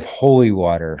have heard of holy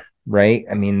water, right?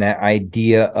 I mean, that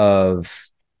idea of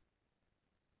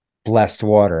blessed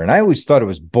water. And I always thought it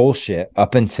was bullshit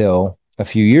up until a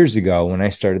few years ago when I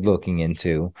started looking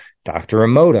into Dr.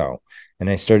 Emoto and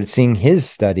I started seeing his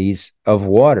studies of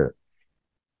water.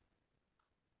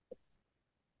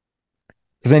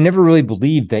 Because I never really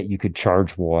believed that you could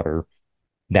charge water,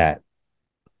 that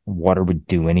water would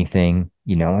do anything.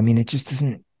 You know, I mean, it just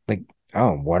doesn't like,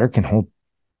 oh, water can hold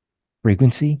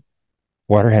frequency.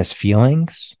 Water has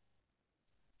feelings.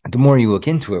 The more you look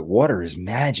into it, water is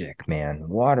magic, man.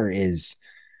 Water is,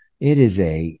 it is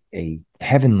a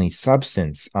heavenly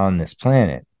substance on this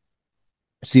planet.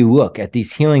 So you look at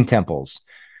these healing temples,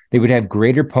 they would have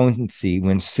greater potency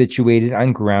when situated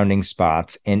on grounding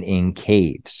spots and in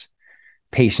caves.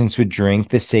 Patients would drink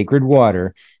the sacred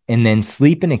water and then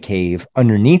sleep in a cave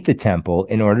underneath the temple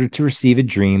in order to receive a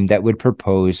dream that would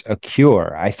propose a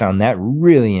cure. I found that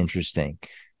really interesting.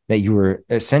 That you were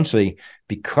essentially,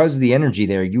 because of the energy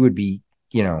there, you would be,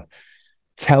 you know,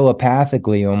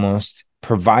 telepathically almost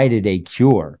provided a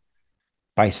cure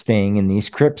by staying in these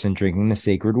crypts and drinking the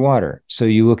sacred water. So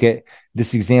you look at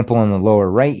this example on the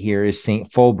lower right here is St.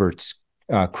 Fulbert's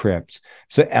crypt.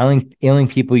 So ailing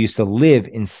people used to live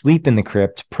and sleep in the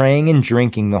crypt, praying and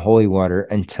drinking the holy water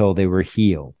until they were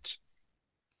healed.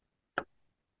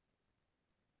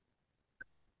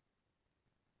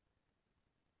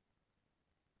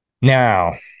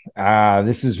 Now,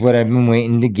 this is what I've been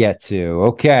waiting to get to.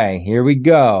 Okay, here we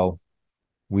go.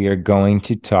 We are going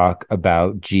to talk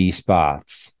about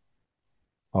G-spots.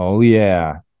 Oh,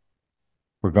 yeah.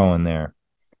 We're going there.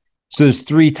 So there's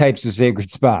 3 types of sacred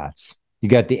spots. You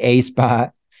got the A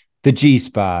spot, the G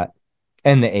spot,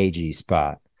 and the AG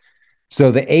spot.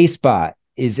 So the A spot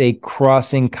is a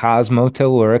crossing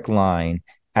cosmotelluric line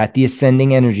at the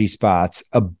ascending energy spots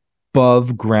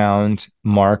above ground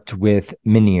marked with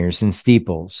menhirs and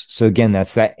steeples. So again,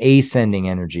 that's that ascending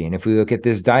energy. And if we look at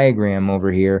this diagram over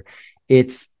here,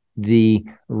 it's the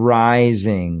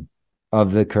rising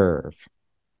of the curve,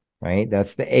 right?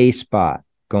 That's the A spot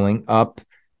going up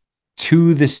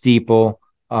to the steeple,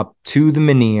 up to the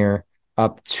menhir,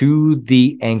 up to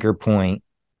the anchor point.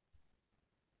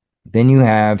 Then you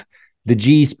have the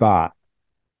G spot,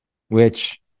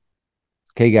 which,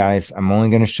 okay, guys, I'm only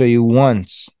going to show you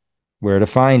once where to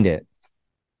find it.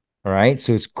 All right.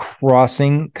 So it's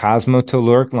crossing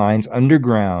cosmotelluric lines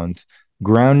underground,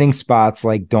 grounding spots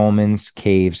like dolmens,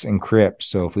 caves, and crypts.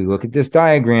 So if we look at this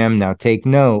diagram, now take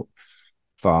note,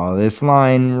 follow this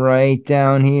line right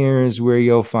down here is where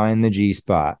you'll find the G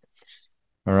spot.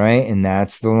 All right. And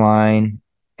that's the line,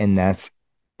 and that's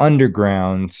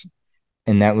underground.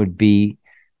 And that would be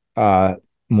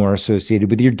more associated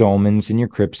with your dolmens and your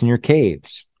crypts and your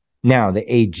caves. Now,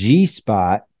 the AG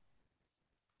spot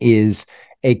is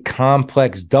a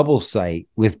complex double site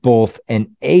with both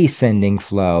an ascending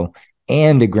flow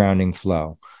and a grounding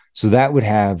flow. So that would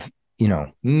have, you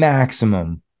know,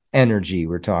 maximum energy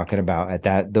we're talking about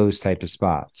at those type of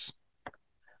spots.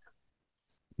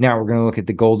 Now we're going to look at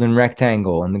the golden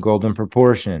rectangle and the golden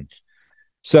proportion.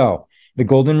 So the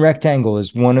golden rectangle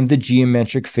is one of the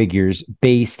geometric figures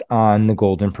based on the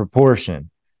golden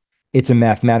proportion. It's a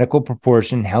mathematical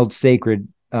proportion held sacred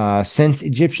since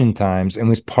Egyptian times and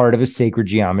was part of a sacred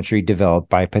geometry developed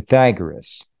by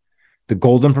Pythagoras. The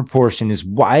golden proportion is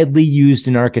widely used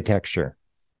in architecture.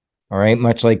 All right,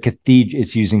 much like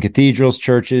it's used in cathedrals,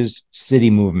 churches, city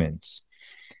movements.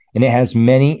 And it has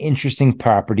many interesting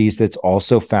properties that's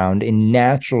also found in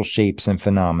natural shapes and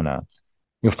phenomena.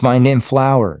 You'll find it in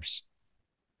flowers,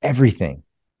 everything.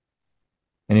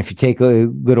 And if you take a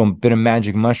little bit of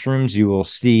magic mushrooms, you will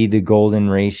see the golden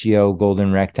ratio,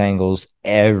 golden rectangles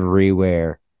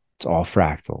everywhere. It's all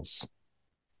fractals.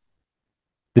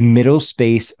 The middle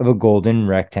space of a golden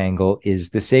rectangle is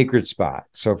the sacred spot.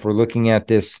 So if we're looking at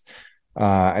this,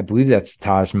 I believe that's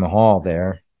Taj Mahal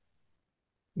there,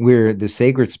 where the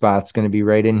sacred spot's going to be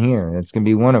right in here. That's going to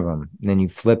be one of them. And then you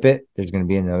flip it, there's going to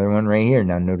be another one right here.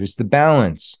 Now notice the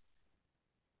balance,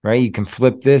 right? You can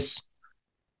flip this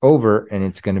over and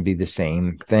it's going to be the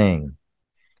same thing.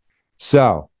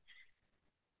 So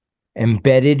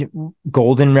embedded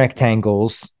golden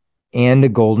rectangles and a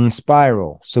golden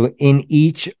spiral. So in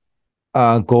each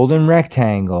golden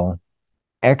rectangle,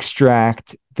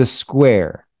 extract the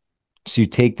square. So you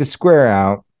take the square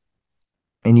out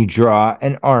and you draw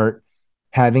an arc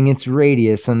having its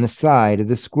radius on the side of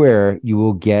the square, you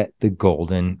will get the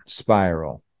golden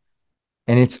spiral.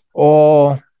 And it's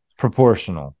all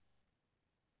proportional.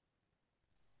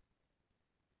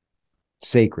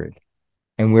 Sacred.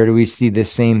 And where do we see the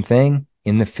same thing?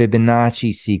 In the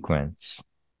Fibonacci sequence,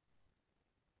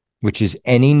 which is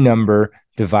any number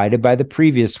divided by the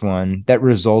previous one that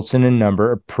results in a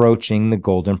number approaching the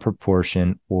golden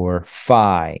proportion, or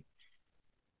phi.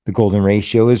 The golden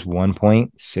ratio is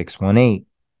 1.618.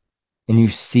 And you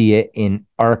see it in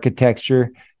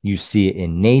architecture, you see it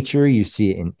in nature, you see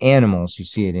it in animals, you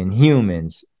see it in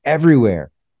humans,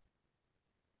 everywhere.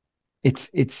 It's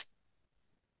in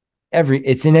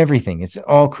everything. It's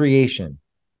all creation.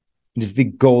 It is the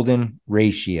golden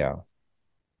ratio.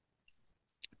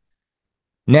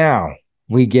 Now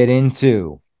we get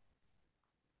into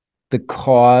the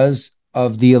cause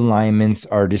of the alignments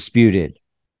are disputed.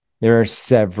 There are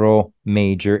several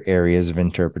major areas of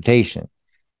interpretation.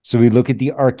 So we look at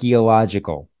the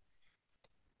archaeological.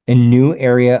 A new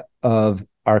area of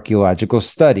archaeological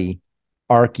study,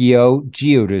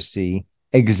 archaeogeodesy,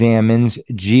 examines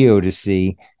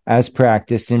geodesy as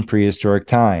practiced in prehistoric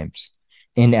times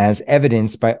and as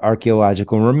evidenced by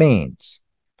archaeological remains.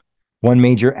 One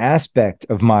major aspect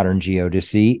of modern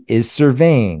geodesy is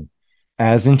surveying.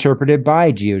 As interpreted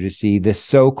by geodesy, the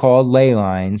so-called ley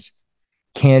lines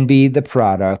can be the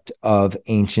product of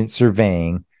ancient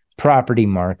surveying, property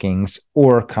markings,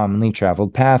 or commonly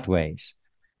traveled pathways.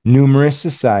 Numerous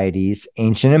societies,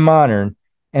 ancient and modern,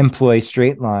 employ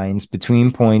straight lines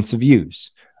between points of use.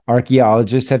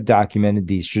 Archaeologists have documented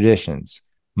these traditions.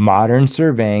 Modern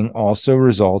surveying also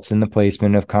results in the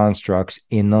placement of constructs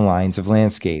in the lines of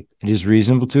landscape. It is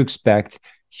reasonable to expect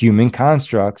human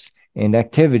constructs and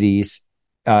activities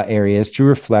areas to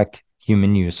reflect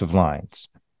human use of lines.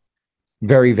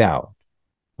 Very valid,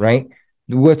 right?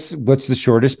 What's the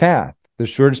shortest path? The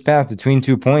shortest path between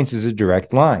 2 points is a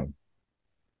direct line.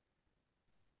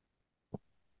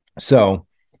 So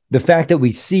the fact that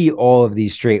we see all of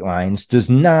these straight lines does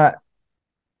not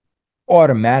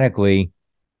automatically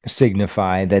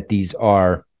signify that these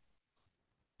are,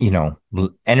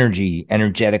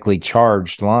 energetically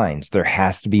charged lines. There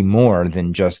has to be more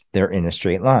than just they're in a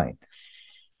straight line.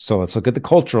 So let's look at the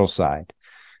cultural side.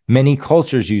 Many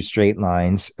cultures use straight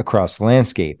lines across the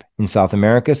landscape. In South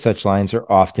America, such lines are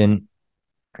often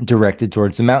directed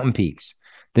towards the mountain peaks.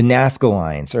 The Nazca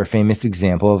lines are a famous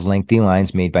example of lengthy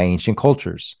lines made by ancient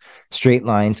cultures. Straight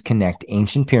lines connect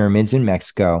ancient pyramids in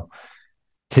Mexico.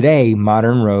 Today,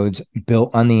 modern roads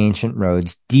built on the ancient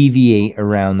roads deviate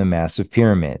around the massive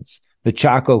pyramids. The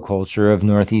Chaco culture of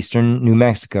northeastern New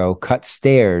Mexico cut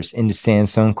stairs into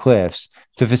sandstone cliffs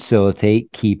to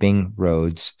facilitate keeping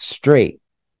roads straight.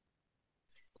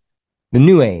 The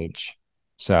New Age.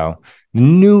 So, the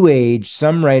New Age,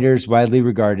 some writers widely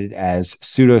regarded as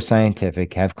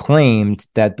pseudoscientific have claimed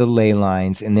that the ley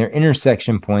lines and their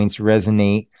intersection points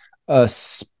resonate a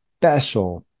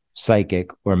special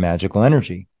psychic or magical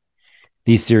energy.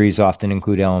 These theories often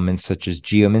include elements such as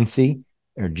geomancy,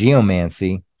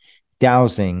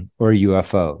 dowsing, or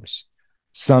UFOs.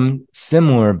 Some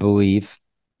similar believe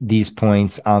these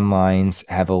points on lines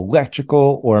have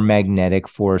electrical or magnetic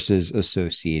forces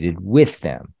associated with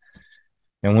them.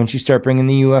 And once you start bringing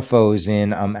the UFOs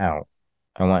in, I'm out.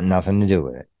 I want nothing to do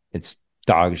with it. It's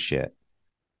dog shit.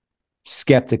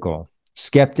 Skeptical.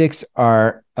 Skeptics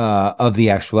are of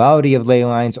the actuality of ley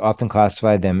lines often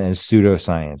classify them as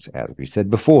pseudoscience, as we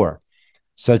said before.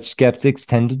 Such skeptics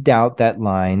tend to doubt that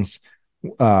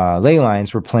ley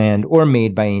lines were planned or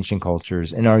made by ancient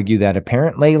cultures and argue that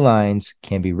apparent ley lines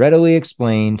can be readily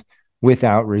explained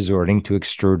without resorting to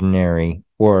extraordinary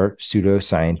or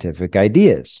pseudoscientific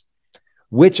ideas,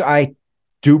 which I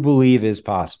do believe is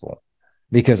possible,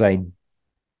 because I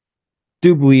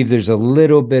do believe there's a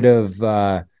little bit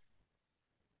of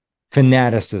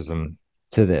fanaticism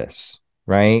to this,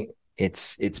 right?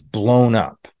 It's blown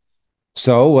up.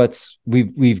 So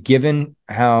we've given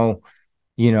how,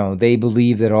 they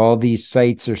believe that all these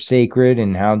sites are sacred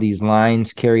and how these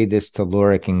lines carry this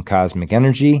telluric and cosmic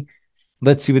energy.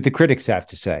 Let's see what the critics have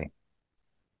to say.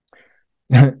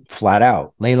 Flat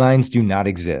out, ley lines do not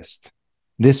exist.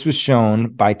 This was shown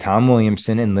by Tom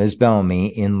Williamson and Liz Bellamy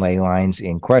in Ley Lines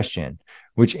in Question,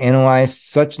 which analyzed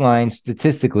such lines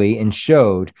statistically and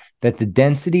showed that the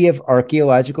density of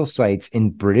archaeological sites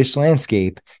in British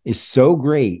landscape is so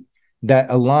great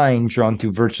that a line drawn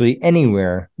through virtually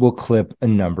anywhere will clip a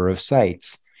number of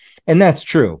sites. And that's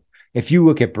true. If you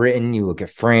look at Britain, you look at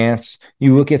France,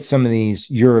 you look at some of these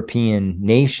European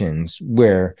nations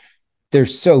where they're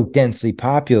so densely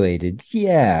populated.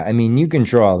 Yeah, I mean, you can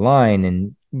draw a line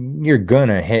and you're going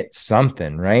to hit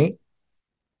something, right?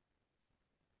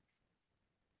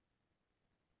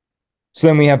 So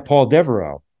then we have Paul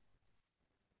Devereaux.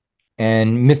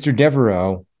 And Mr.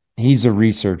 Devereaux, he's a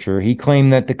researcher. He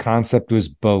claimed that the concept was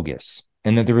bogus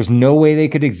and that there was no way they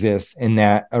could exist, and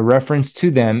that a reference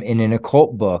to them in an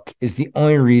occult book is the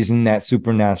only reason that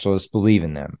supernaturalists believe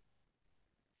in them.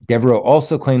 Devereaux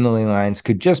also claimed the ley lines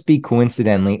could just be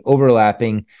coincidentally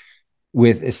overlapping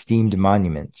with esteemed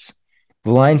monuments.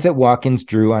 The lines that Watkins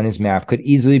drew on his map could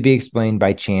easily be explained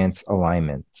by chance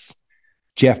alignments.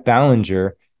 Jeff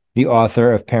Ballinger, the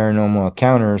author of Paranormal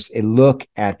Encounters, A Look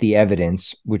at the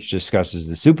Evidence, which discusses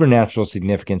the supernatural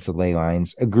significance of ley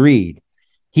lines, agreed.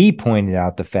 He pointed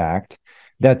out the fact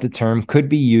that the term could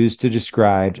be used to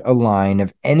describe a line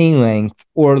of any length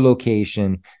or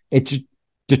location. It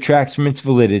detracts from its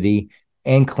validity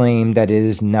and claimed that it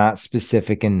is not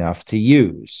specific enough to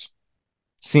use.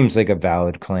 Seems like a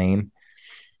valid claim.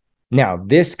 Now,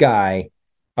 this guy,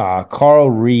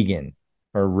 Carl Regan,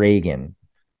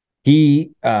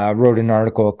 he wrote an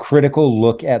article, A Critical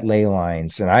Look at Ley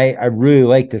Lines. And I really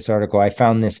like this article. I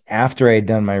found this after I had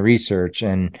done my research,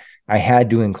 and I had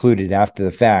to include it after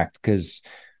the fact because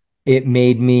it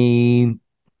made me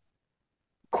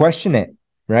question it,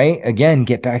 right? Again,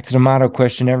 get back to the motto,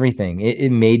 question everything.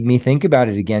 It made me think about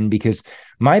it again, because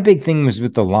my big thing was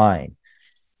with the line,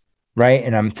 right?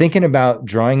 And I'm thinking about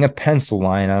drawing a pencil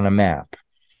line on a map.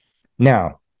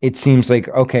 Now, it seems like,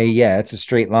 okay, yeah, it's a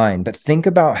straight line, but think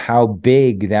about how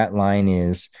big that line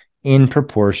is in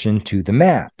proportion to the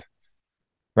map,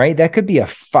 right? That could be a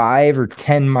 5 or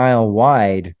 10 mile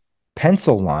wide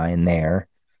pencil line there.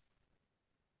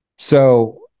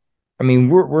 So, I mean,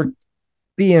 we're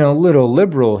being a little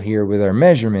liberal here with our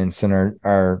measurements and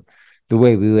our the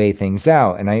way we lay things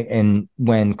out. And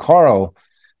when Carl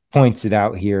points it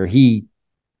out here, he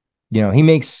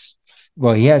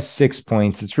has 6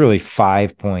 points. It's really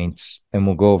 5 points, and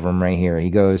we'll go over them right here. He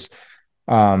goes,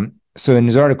 so in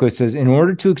his article, it says, in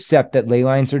order to accept that ley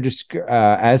lines are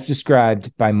as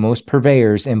described by most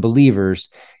purveyors and believers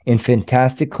in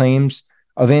fantastic claims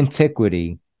of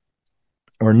antiquity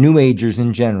or New Agers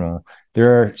in general,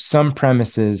 there are some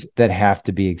premises that have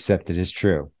to be accepted as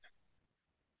true.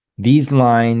 These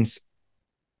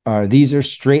are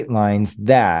straight lines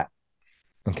that,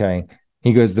 okay.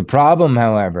 He goes, the problem,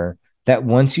 however, that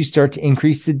once you start to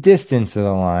increase the distance of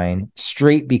the line,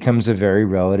 straight becomes a very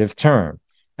relative term.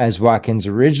 As Watkins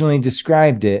originally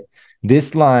described it,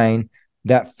 this line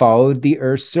that followed the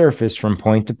Earth's surface from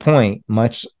point to point,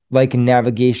 much like a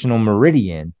navigational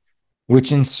meridian,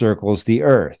 which encircles the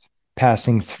Earth,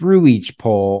 passing through each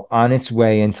pole on its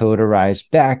way until it arrives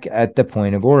back at the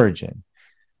point of origin.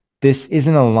 This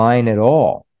isn't a line at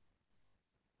all.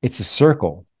 It's a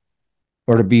circle,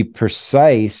 or to be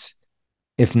precise,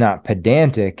 if not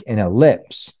pedantic, an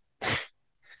ellipse.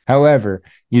 However,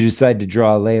 you decide to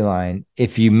draw a ley line.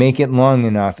 If you make it long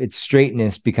enough, its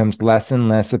straightness becomes less and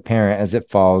less apparent as it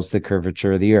follows the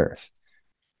curvature of the Earth.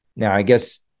 Now, I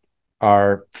guess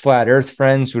our flat Earth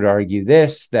friends would argue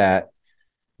this, that,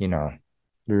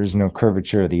 there is no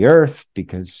curvature of the Earth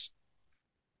because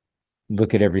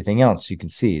look at everything else. You can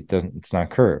see it's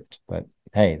not curved. But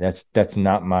hey, that's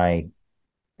not my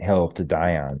hill to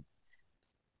die on.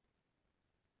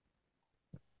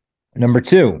 Number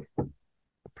 2,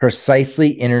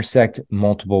 precisely intersect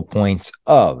multiple points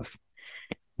of.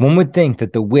 One would think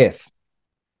that the width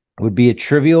would be a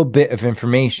trivial bit of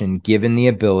information given the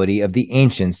ability of the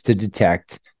ancients to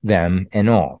detect them and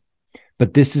all.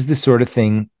 But this is the sort of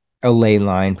thing a ley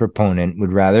line proponent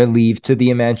would rather leave to the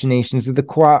imaginations of the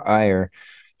choir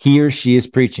he or she is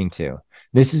preaching to.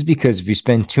 This is because if you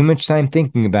spend too much time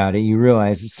thinking about it, you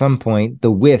realize at some point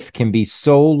the width can be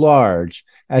so large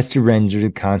as to render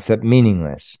the concept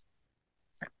meaningless.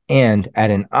 And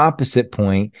at an opposite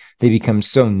point, they become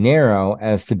so narrow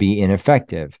as to be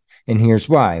ineffective. And here's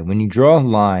why. When you draw a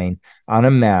line on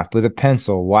a map with a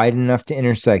pencil wide enough to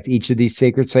intersect each of these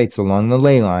sacred sites along the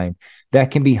ley line,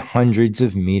 that can be hundreds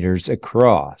of meters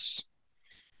across.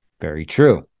 Very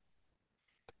true.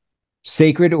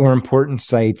 Sacred or important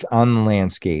sites on the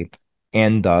landscape,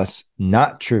 and thus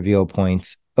not trivial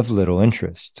points of little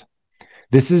interest.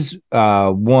 This is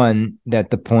one that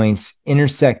the points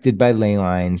intersected by ley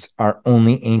lines are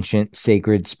only ancient,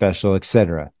 sacred, special,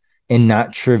 etc., and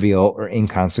not trivial or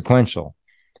inconsequential.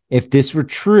 If this were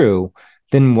true,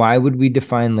 then why would we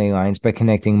define ley lines by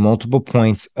connecting multiple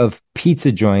points of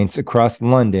pizza joints across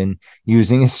London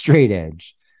using a straight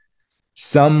edge?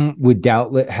 Some would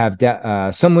doubtless have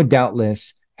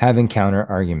encounter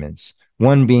arguments.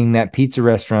 One being that pizza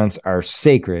restaurants are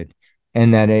sacred,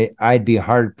 and that I'd be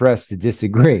hard-pressed to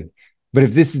disagree. But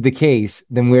if this is the case,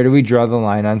 then where do we draw the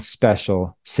line on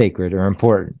special, sacred, or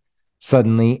important?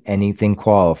 Suddenly, anything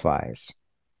qualifies,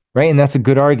 right? And that's a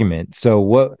good argument. So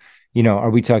what, are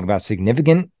we talking about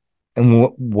significant?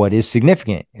 And what is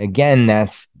significant? Again,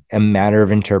 that's a matter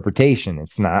of interpretation.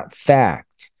 It's not fact.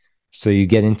 So you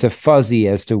get into fuzzy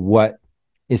as to what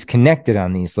is connected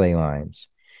on these ley lines.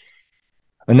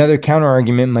 Another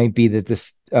counterargument might be that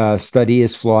this study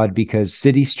is flawed because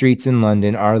city streets in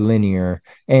London are linear,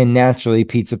 and naturally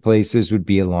pizza places would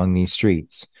be along these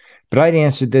streets. But I'd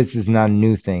answer this is not a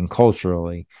new thing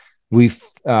culturally. We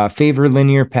favor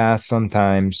linear paths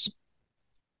sometimes,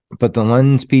 but the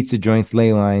London's pizza joints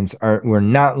ley lines were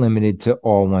not limited to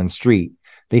all one street.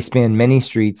 They span many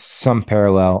streets, some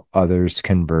parallel, others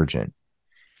convergent.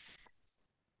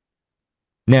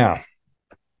 Now,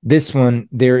 this one,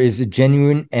 there is a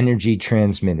genuine energy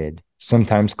transmitted,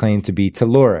 sometimes claimed to be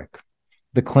telluric.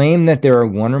 The claim that there are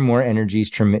one or more energies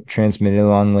transmitted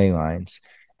along ley lines.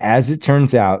 As it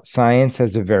turns out, science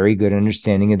has a very good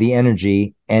understanding of the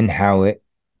energy and how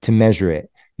to measure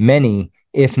it. Many,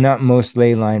 if not most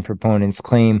ley line proponents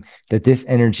claim that this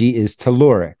energy is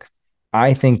telluric.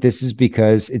 I think this is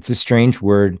because it's a strange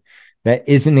word that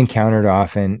isn't encountered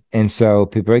often. And so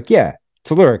people are like, yeah,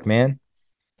 telluric, man.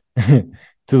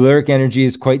 Telluric energy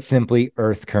is quite simply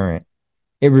earth current.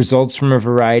 It results from a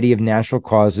variety of natural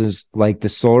causes like the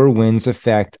solar wind's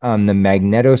effect on the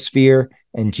magnetosphere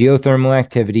and geothermal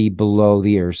activity below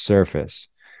the Earth's surface.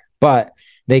 But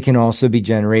they can also be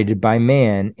generated by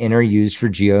man and are used for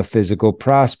geophysical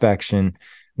prospection,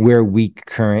 where weak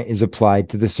current is applied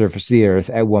to the surface of the Earth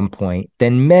at one point,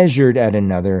 then measured at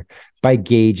another by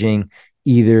gauging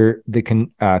either the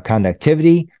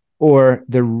conductivity or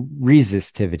the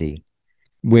resistivity,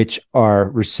 which are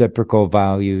reciprocal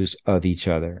values of each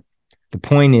other. The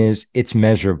point is, it's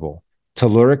measurable.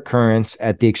 Telluric currents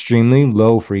at the extremely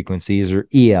low frequencies, or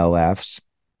ELFs,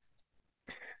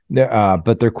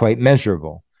 but they're quite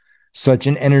measurable. Such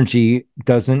an energy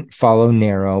doesn't follow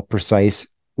narrow, precise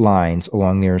lines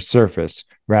along the Earth's surface.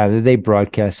 Rather, they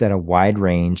broadcast at a wide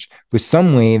range, with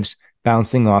some waves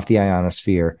bouncing off the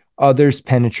ionosphere, others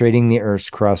penetrating the Earth's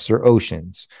crust or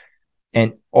oceans,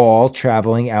 and all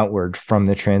traveling outward from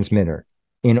the transmitter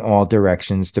in all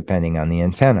directions depending on the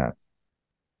antenna.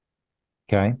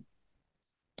 Okay?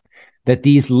 That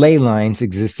these ley lines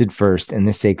existed first and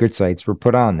the sacred sites were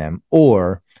put on them,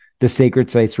 or the sacred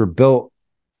sites were built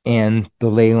and the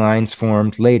ley lines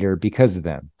formed later because of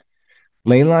them.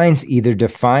 Ley lines either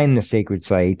define the sacred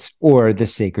sites or the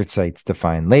sacred sites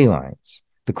define ley lines,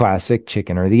 the classic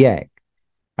chicken or the egg.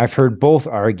 I've heard both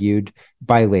argued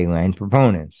by ley line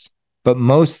proponents, but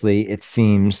mostly it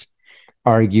seems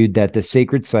argued that the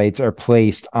sacred sites are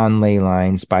placed on ley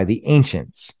lines by the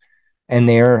ancients, and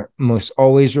they are most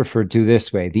always referred to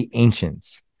this way, the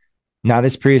ancients, not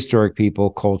as prehistoric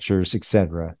people, cultures,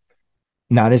 etc.,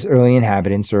 not as early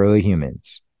inhabitants or early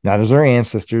humans, not as our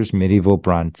ancestors, medieval,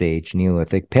 Bronze Age,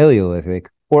 Neolithic, Paleolithic,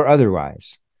 or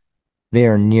otherwise. They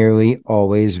are nearly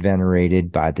always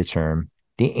venerated by the term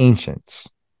the ancients.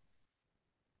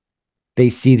 They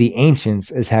see the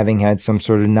ancients as having had some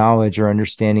sort of knowledge or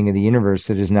understanding of the universe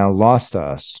that is now lost to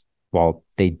us. Well,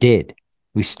 they did.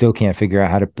 We still can't figure out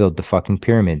how to build the fucking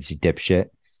pyramids, you dipshit.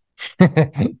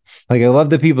 Like, I love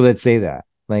the people that say that.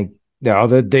 Like,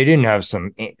 they didn't have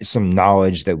some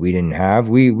knowledge that we didn't have.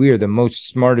 We are the most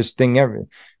smartest thing ever.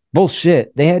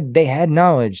 Bullshit. They had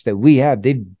knowledge that we have.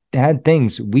 They had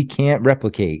things we can't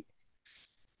replicate.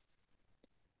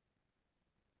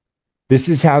 This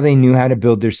is how they knew how to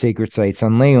build their sacred sites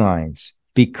on ley lines,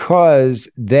 because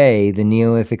the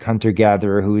Neolithic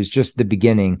hunter-gatherer, who is just the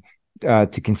beginning,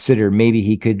 to consider. Maybe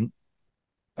he could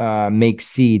make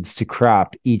seeds to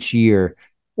crop each year,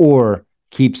 or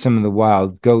keep some of the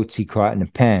wild goats he caught in a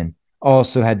pen.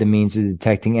 Also had the means of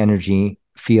detecting energy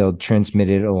field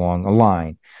transmitted along a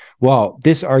line. Well,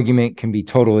 this argument can be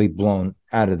totally blown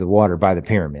out of the water by the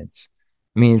pyramids.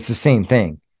 I mean, it's the same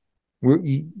thing.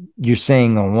 You're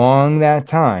saying along that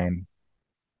time,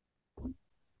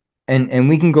 and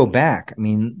we can go back. I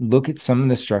mean, look at some of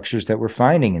the structures that we're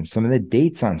finding and some of the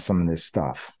dates on some of this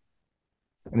stuff.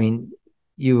 I mean,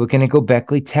 you're looking at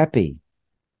Göbekli Tepe,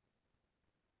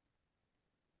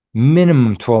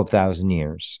 minimum 12,000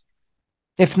 years,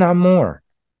 if not more,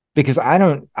 because I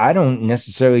don't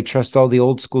necessarily trust all the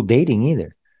old school dating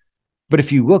either. But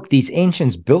if you look, these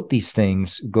ancients built these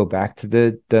things, go back to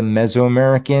the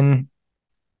Mesoamerican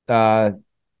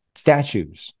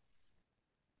statues.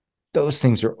 Those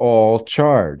things are all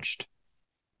charged.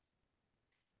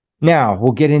 Now,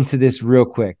 we'll get into this real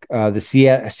quick. The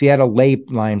Seattle Ley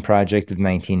Line Project of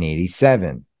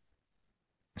 1987.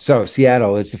 So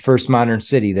Seattle is the first modern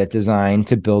city that designed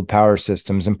to build power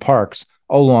systems and parks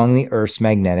along the Earth's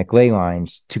magnetic ley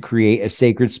lines to create a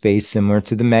sacred space similar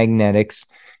to the magnetics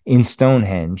in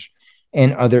Stonehenge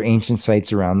and other ancient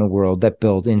sites around the world that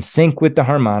build in sync with the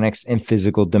harmonics and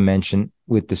physical dimension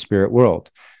with the spirit world.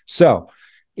 So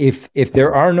if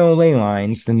there are no ley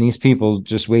lines, then these people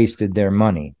just wasted their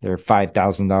money, their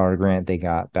 $5,000 grant they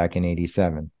got back in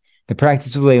 87. The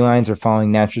practice of ley lines are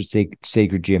following natural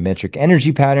sacred geometric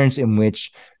energy patterns in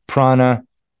which prana,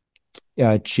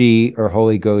 chi, or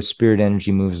Holy Ghost spirit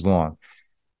energy moves along,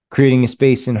 creating a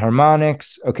space in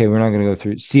harmonics. Okay, we're not going to go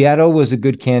through. Seattle was a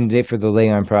good candidate for the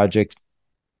Ley Line Project,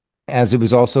 as it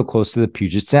was also close to the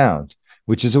Puget Sound,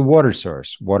 which is a water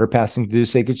source. Water passing through the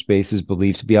sacred space is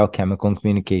believed to be alchemical in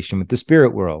communication with the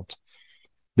spirit world.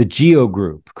 The GEO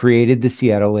Group created the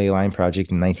Seattle Ley Line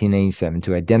Project in 1987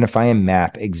 to identify and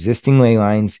map existing ley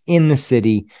lines in the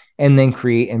city and then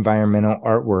create environmental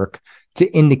artwork to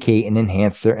indicate and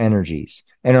enhance their energies,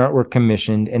 an artwork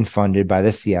commissioned and funded by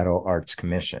the Seattle Arts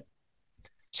Commission.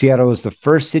 Seattle was the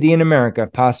first city in America,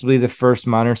 possibly the first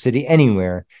modern city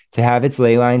anywhere, to have its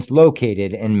ley lines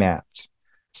located and mapped.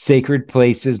 Sacred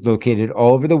places located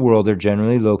all over the world are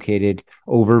generally located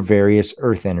over various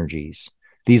earth energies.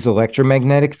 These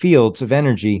electromagnetic fields of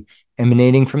energy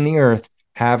emanating from the earth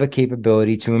have a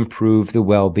capability to improve the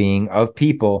well-being of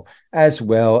people as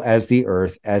well as the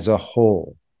earth as a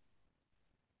whole.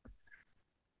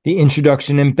 The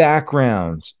introduction and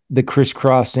background, the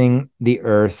crisscrossing the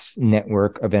Earth's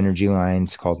network of energy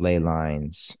lines called ley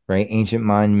lines, right? Ancient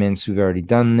monuments, we've already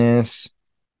done this.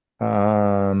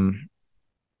 Oh,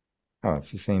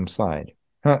 it's the same slide.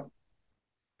 Huh.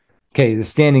 Okay, the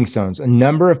standing stones. A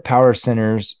number of power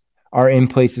centers are in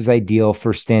places ideal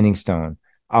for standing stone.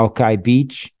 Alki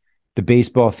Beach, the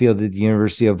baseball field at the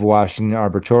University of Washington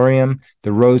Arboretum,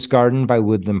 the Rose Garden by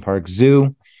Woodland Park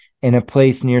Zoo, and a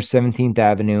place near 17th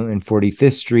Avenue and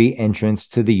 45th Street entrance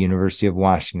to the University of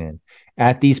Washington.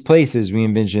 At these places, we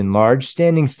envision large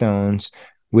standing stones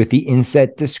with the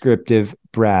inset descriptive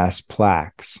brass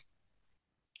plaques.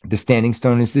 The standing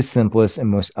stone is the simplest and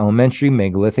most elementary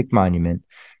megalithic monument,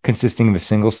 consisting of a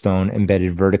single stone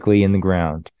embedded vertically in the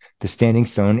ground. The standing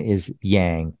stone is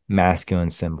Yang, masculine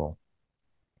symbol.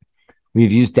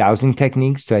 We've used dowsing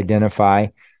techniques to identify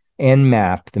and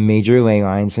map the major ley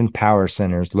lines and power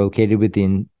centers located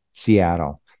within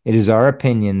Seattle. It is our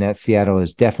opinion that Seattle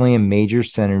is definitely a major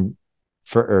center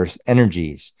for Earth's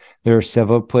energies. There are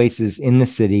several places in the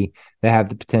city that have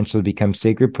the potential to become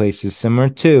sacred places similar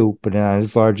to, but not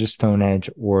as large as Stonehenge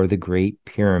or the Great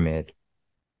Pyramid.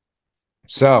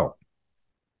 So,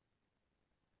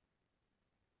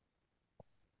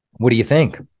 what do you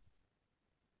think?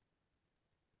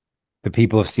 The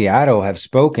people of Seattle have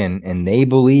spoken, and they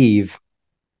believe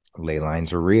ley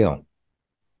lines are real.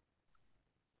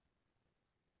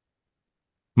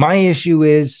 My issue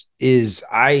is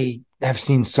I have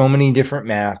seen so many different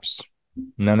maps.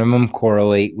 None of them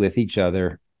correlate with each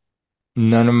other.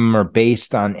 None of them are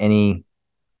based on any,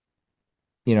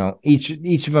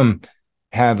 each of them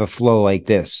have a flow like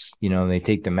this. They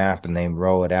take the map and they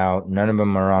roll it out. None of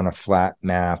them are on a flat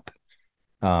map.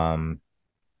 They're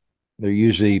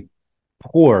usually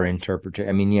poor interpretation.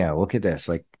 I mean, yeah, look at this.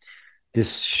 Like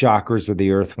this Chakras of the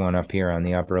Earth one up here on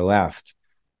the upper left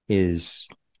is,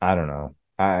 I don't know.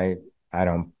 I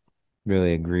don't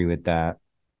really agree with that.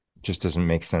 It just doesn't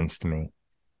make sense to me.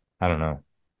 I don't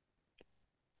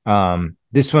know.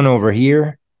 This one over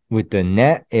here with the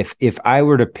net, if I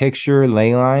were to picture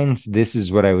ley lines, this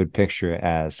is what I would picture it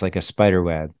as, like a spider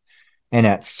web. And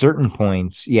at certain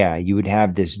points, yeah, you would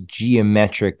have this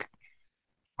geometric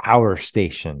power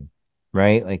station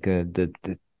right? Like the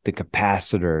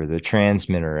capacitor, the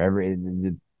transmitter,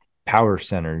 the power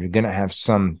center. You're going to have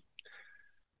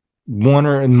one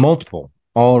or multiple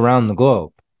all around the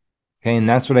globe. Okay. And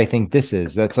that's what I think this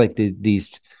is. That's like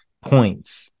these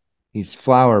points, these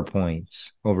flower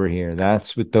points over here.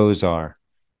 That's what those are.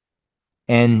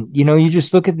 And, you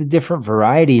just look at the different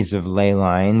varieties of ley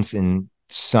lines, and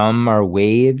some are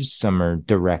waves, some are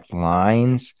direct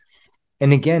lines.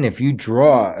 And again, if you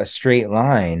draw a straight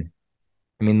line,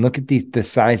 I mean, look at the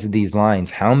size of these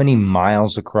lines. How many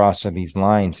miles across are these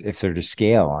lines if they're to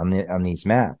scale on these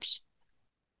maps?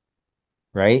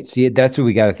 Right? See, that's what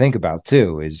we got to think about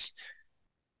too, is,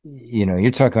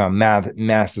 you're talking about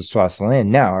massive swaths of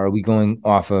land. Now, are we going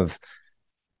off of,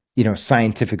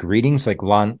 scientific readings like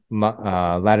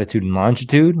latitude and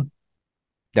longitude?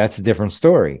 That's a different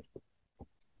story.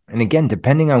 And again,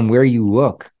 depending on where you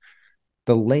look,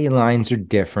 the ley lines are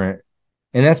different.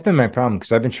 And that's been my problem,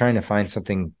 because I've been trying to find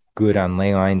something good on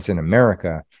ley lines in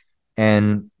America.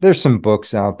 And there's some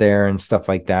books out there and stuff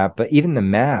like that. But even the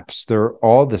maps, they're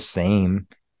all the same.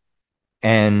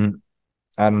 And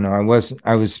I don't know,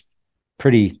 I was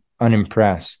pretty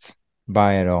unimpressed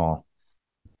by it all.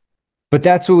 But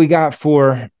that's what we got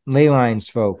for ley lines,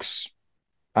 folks.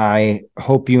 I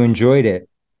hope you enjoyed it.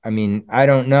 I mean, I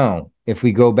don't know if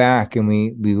we go back and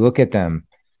we look at them,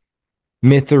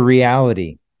 myth or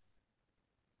reality.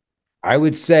 I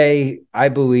would say I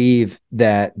believe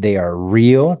that they are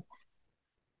real.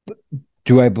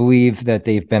 Do I believe that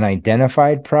they've been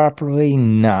identified properly?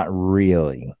 Not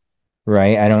really,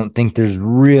 right? I don't think there's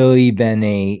really been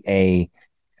a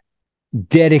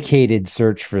dedicated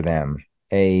search for them,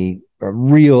 a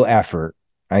real effort.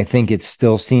 I think it's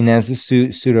still seen as a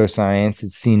pseudoscience.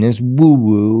 It's seen as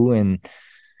woo-woo and,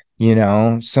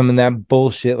 some of that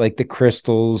bullshit like the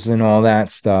crystals and all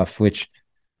that stuff, which,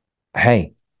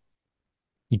 hey,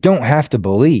 you don't have to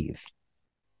believe.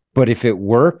 But if it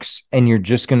works and you're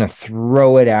just going to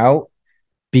throw it out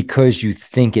because you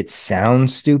think it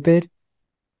sounds stupid,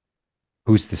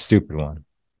 who's the stupid one?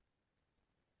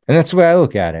 And that's the way I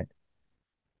look at it.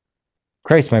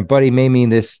 Christ, my buddy made me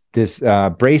this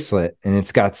bracelet, and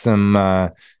it's got some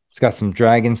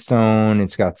dragonstone,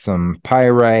 it's got some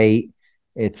pyrite,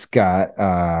 it's got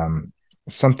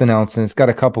something else, and it's got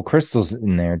a couple crystals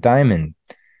in there, diamond.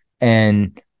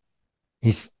 And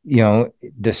he's,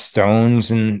 the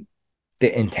stones and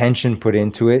the intention put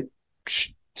into it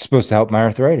supposed to help my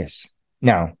arthritis.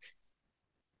 Now,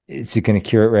 is it going to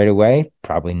cure it right away?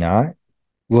 Probably not.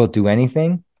 Will it do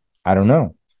anything? I don't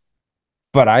know.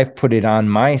 But I've put it on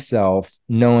myself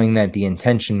knowing that the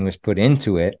intention was put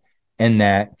into it and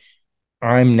that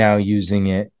I'm now using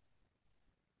it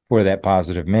for that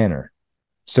positive manner.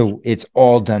 So it's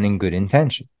all done in good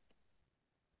intention.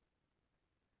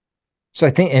 So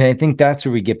I think that's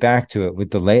where we get back to it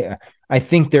with the ley. I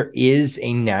think there is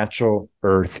a natural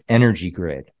earth energy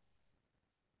grid.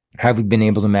 Have we been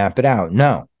able to map it out?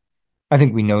 No. I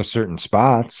think we know certain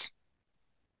spots.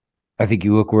 I think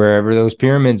you look wherever those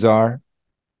pyramids are.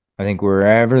 I think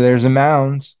wherever there's a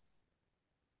mound,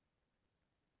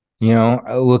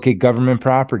 look at government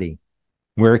property.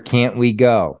 Where can't we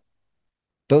go?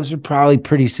 Those are probably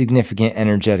pretty significant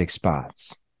energetic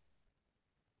spots.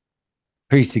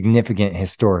 Pretty significant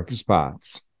historic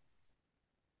spots.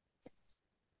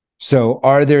 So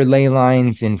are there ley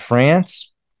lines in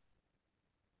France?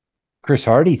 Chris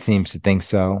Hardy seems to think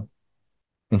so.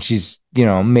 And she's,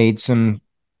 made some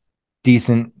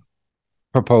decent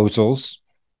proposals,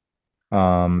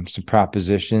 some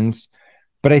propositions.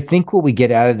 But I think what we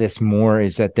get out of this more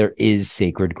is that there is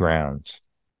sacred ground.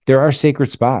 There are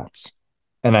sacred spots.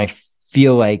 And I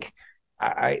feel like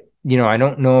I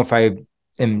don't know if I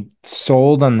am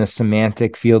sold on the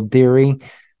semantic field theory,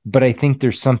 but I think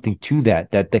there's something to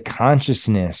that the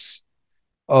consciousness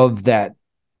of that,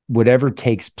 whatever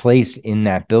takes place in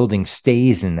that building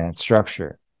stays in that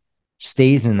structure,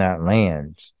 stays in that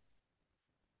land.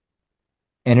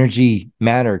 Energy,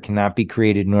 matter cannot be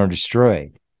created nor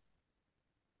destroyed.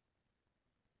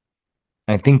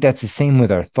 I think that's the same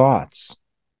with our thoughts.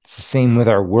 It's the same with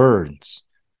our words,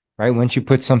 right? Once you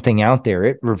put something out there,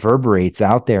 it reverberates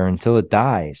out there until it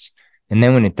dies. And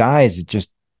then when it dies,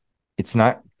 it's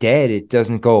not dead. It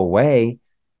doesn't go away.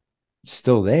 It's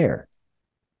still there.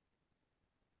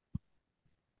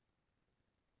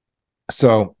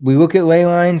 So we look at ley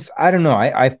lines. I don't know.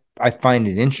 I find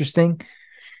it interesting.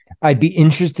 I'd be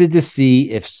interested to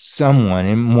see if someone,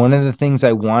 and one of the things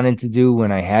I wanted to do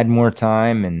when I had more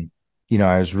time and,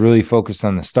 I was really focused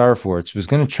on the star forts, was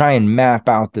going to try and map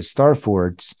out the star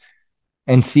forts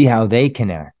and see how they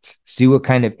connect, see what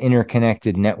kind of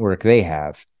interconnected network they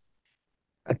have.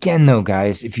 again, though,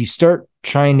 guys, if you start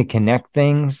trying to connect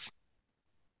things,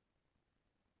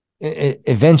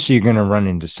 eventually you're going to run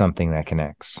into something that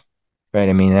connects, right?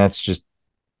 I mean, that's just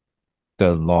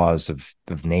the laws of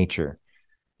nature.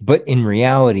 But in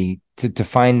reality, to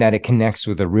find that it connects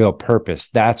with a real purpose,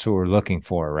 that's what we're looking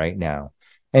for right now.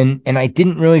 And I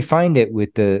didn't really find it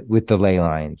with the ley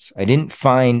lines. I didn't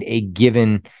find a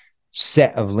given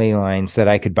set of ley lines that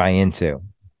I could buy into.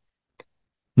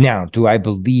 Now, do I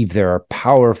believe there are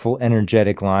powerful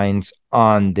energetic lines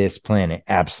on this planet?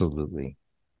 Absolutely.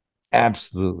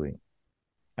 Absolutely.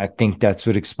 I think that's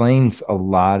what explains a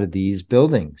lot of these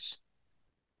buildings.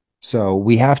 So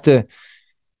we have to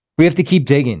keep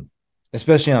digging,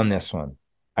 especially on this one.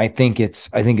 I think it's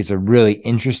a really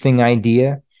interesting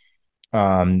idea.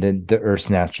 The Earth's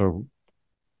natural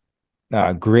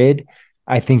grid.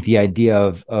 I think the idea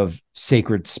of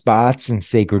sacred spots and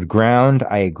sacred ground,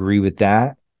 I agree with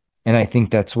that. And I think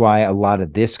that's why a lot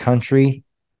of this country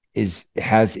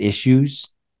has issues,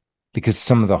 because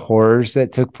some of the horrors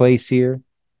that took place here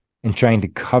and trying to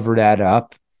cover that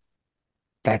up,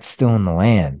 that's still in the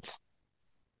land.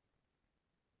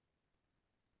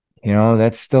 You know,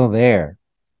 that's still there.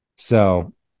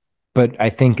 So, but I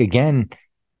think, again,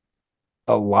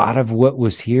 a lot of what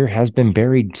was here has been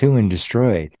buried too and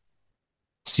destroyed.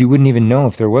 So you wouldn't even know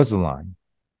if there was a line.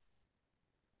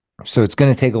 So it's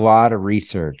going to take a lot of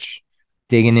research,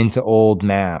 digging into old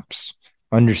maps,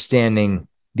 understanding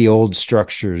the old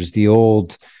structures, the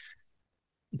old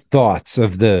thoughts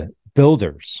of the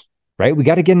builders, right? We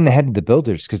got to get in the head of the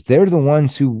builders, because they're the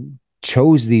ones who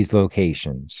chose these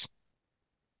locations.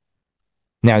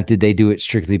 Now, did they do it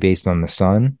strictly based on the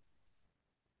sun?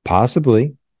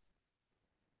 Possibly.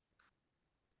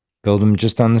 Build them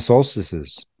just on the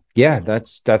solstices. Yeah,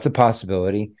 that's a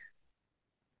possibility.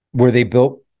 Were they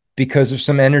built because of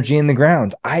some energy in the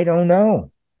ground? I don't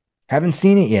know. Haven't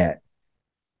seen it yet.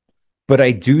 But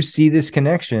I do see this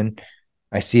connection.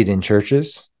 I see it in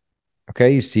churches.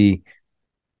 Okay, you see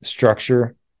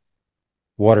structure,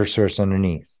 water source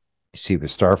underneath. You see with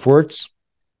star forts,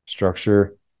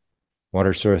 structure,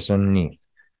 water source underneath.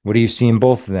 What do you see in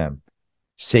both of them?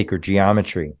 Sacred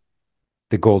geometry,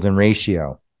 the golden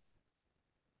ratio.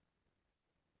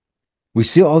 We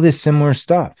see all this similar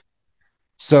stuff.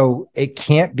 So it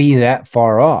can't be that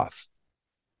far off.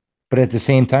 But at the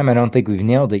same time, I don't think we've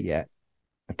nailed it yet.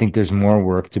 I think there's more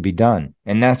work to be done.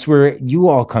 And that's where you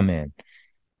all come in,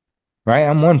 right?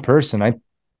 I'm one person. I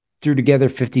threw together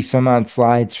 50 some odd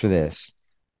slides for this,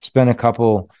 spent a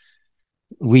couple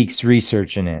weeks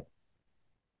researching it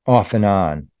off and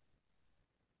on.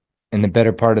 And the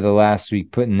better part of the last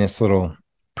week, putting this little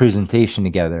presentation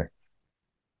together.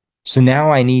 So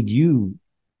now I need you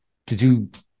to do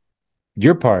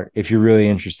your part if you're really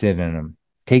interested in them.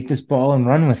 Take this ball and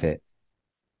run with it.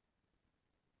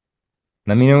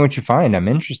 Let me know what you find. I'm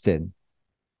interested.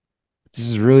 This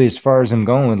is really as far as I'm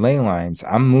going with ley lines.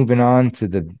 I'm moving on to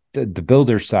the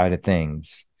builder side of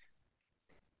things.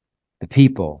 The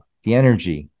people, the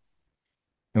energy.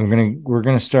 And we're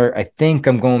gonna start. I think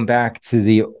I'm going back to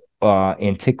the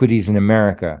antiquities in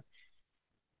America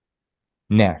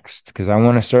next, because I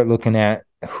want to start looking at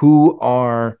who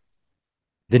are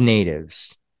the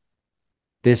natives.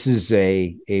 This is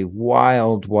a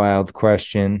wild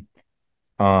question.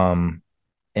 And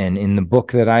in the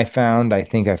book that I found, I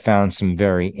think I found some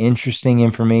very interesting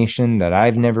information that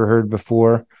I've never heard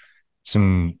before,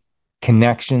 some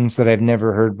connections that I've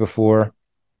never heard before.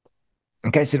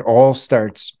 And guys, it all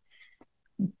starts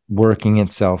working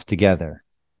itself together,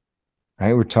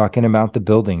 right? We're talking about the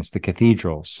buildings, the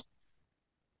cathedrals.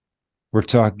 We're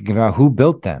talking about who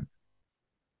built them.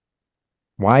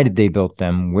 Why did they build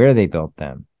them? Where they built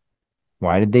them?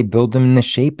 Why did they build them in the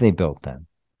shape they built them?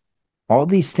 All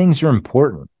these things are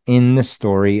important in the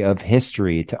story of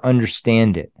history to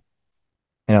understand it.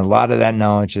 And a lot of that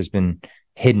knowledge has been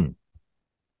hidden,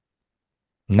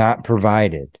 not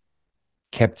provided,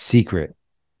 kept secret.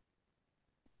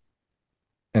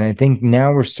 And I think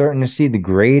now we're starting to see the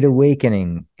Great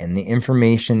Awakening, and the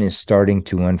information is starting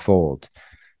to unfold.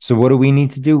 So what do we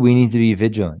need to do? We need to be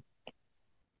vigilant.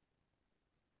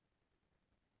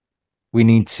 We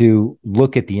need to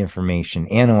look at the information,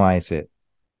 analyze it,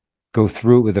 go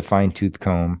through it with a fine-tooth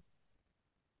comb,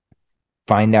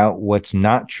 find out what's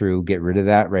not true, get rid of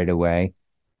that right away,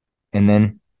 and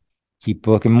then keep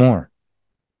looking more.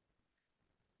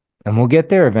 And we'll get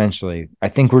there eventually. I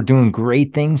think we're doing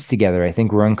great things together. I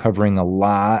think we're uncovering a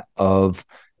lot of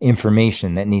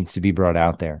information that needs to be brought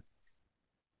out there.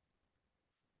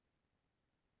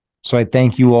 So I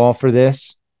thank you all for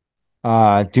this.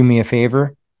 Do me a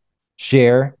favor,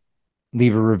 share,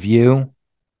 leave a review.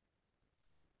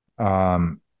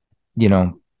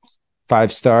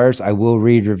 5 stars. I will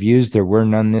read reviews. There were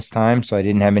none this time, so I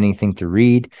didn't have anything to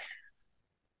read.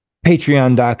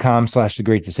 Patreon.com/The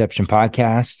Great Deception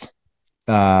Podcast.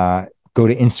 Go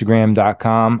to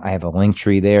Instagram.com. I have a link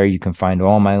tree there. You can find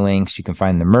all my links. You can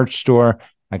find the merch store.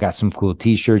 I got some cool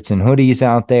t-shirts and hoodies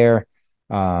out there.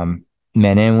 Men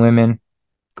and women.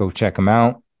 Go check them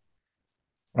out.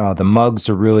 The mugs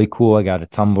are really cool. I got a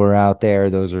tumbler out there.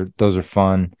 Those are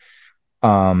fun.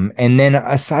 And then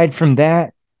aside from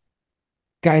that,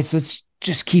 guys, let's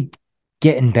just keep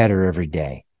getting better every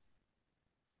day.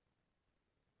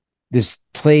 This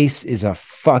place is a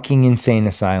fucking insane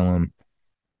asylum,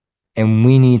 and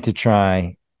we need to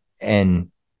try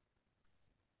and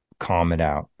calm it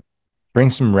out. Bring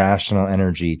some rational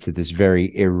energy to this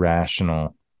very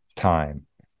irrational time.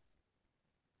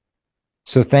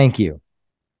 So thank you.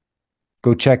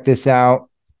 Go check this out.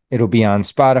 It'll be on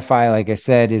Spotify. Like I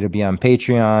said, it'll be on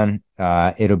Patreon.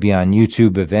 It'll be on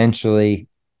YouTube eventually.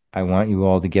 I want you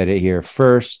all to get it here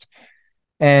first.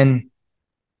 And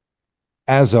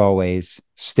as always,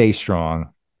 stay strong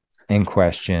and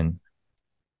question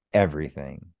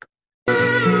everything.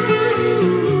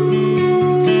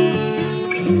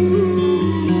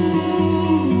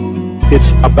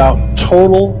 It's about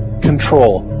total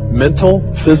control,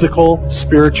 mental, physical,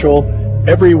 spiritual,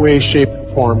 every way, shape,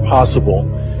 and form possible.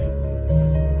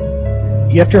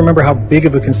 You have to remember how big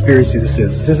of a conspiracy this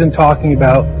is. This isn't talking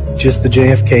about just the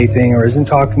JFK thing, or isn't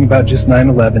talking about just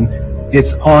 9/11.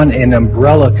 It's on an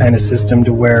umbrella kind of system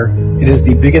to where it is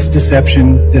the biggest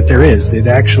deception that there is. It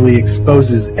actually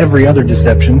exposes every other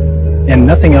deception, and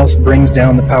nothing else brings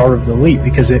down the power of the elite,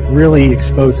 because it really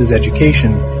exposes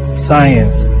education,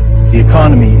 science, the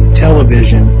economy,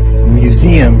 television,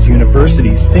 museums,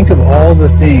 universities. Think of all the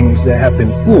things that have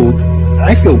been fooled.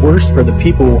 I feel worse for the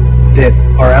people that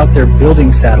are out there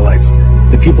building satellites,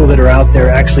 the people that are out there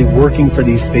actually working for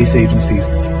these space agencies,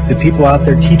 the people out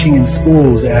there teaching in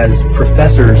schools as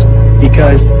professors,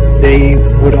 because they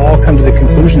would all come to the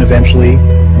conclusion eventually,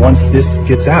 once this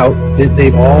gets out, that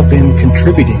they've all been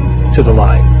contributing to the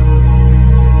lie.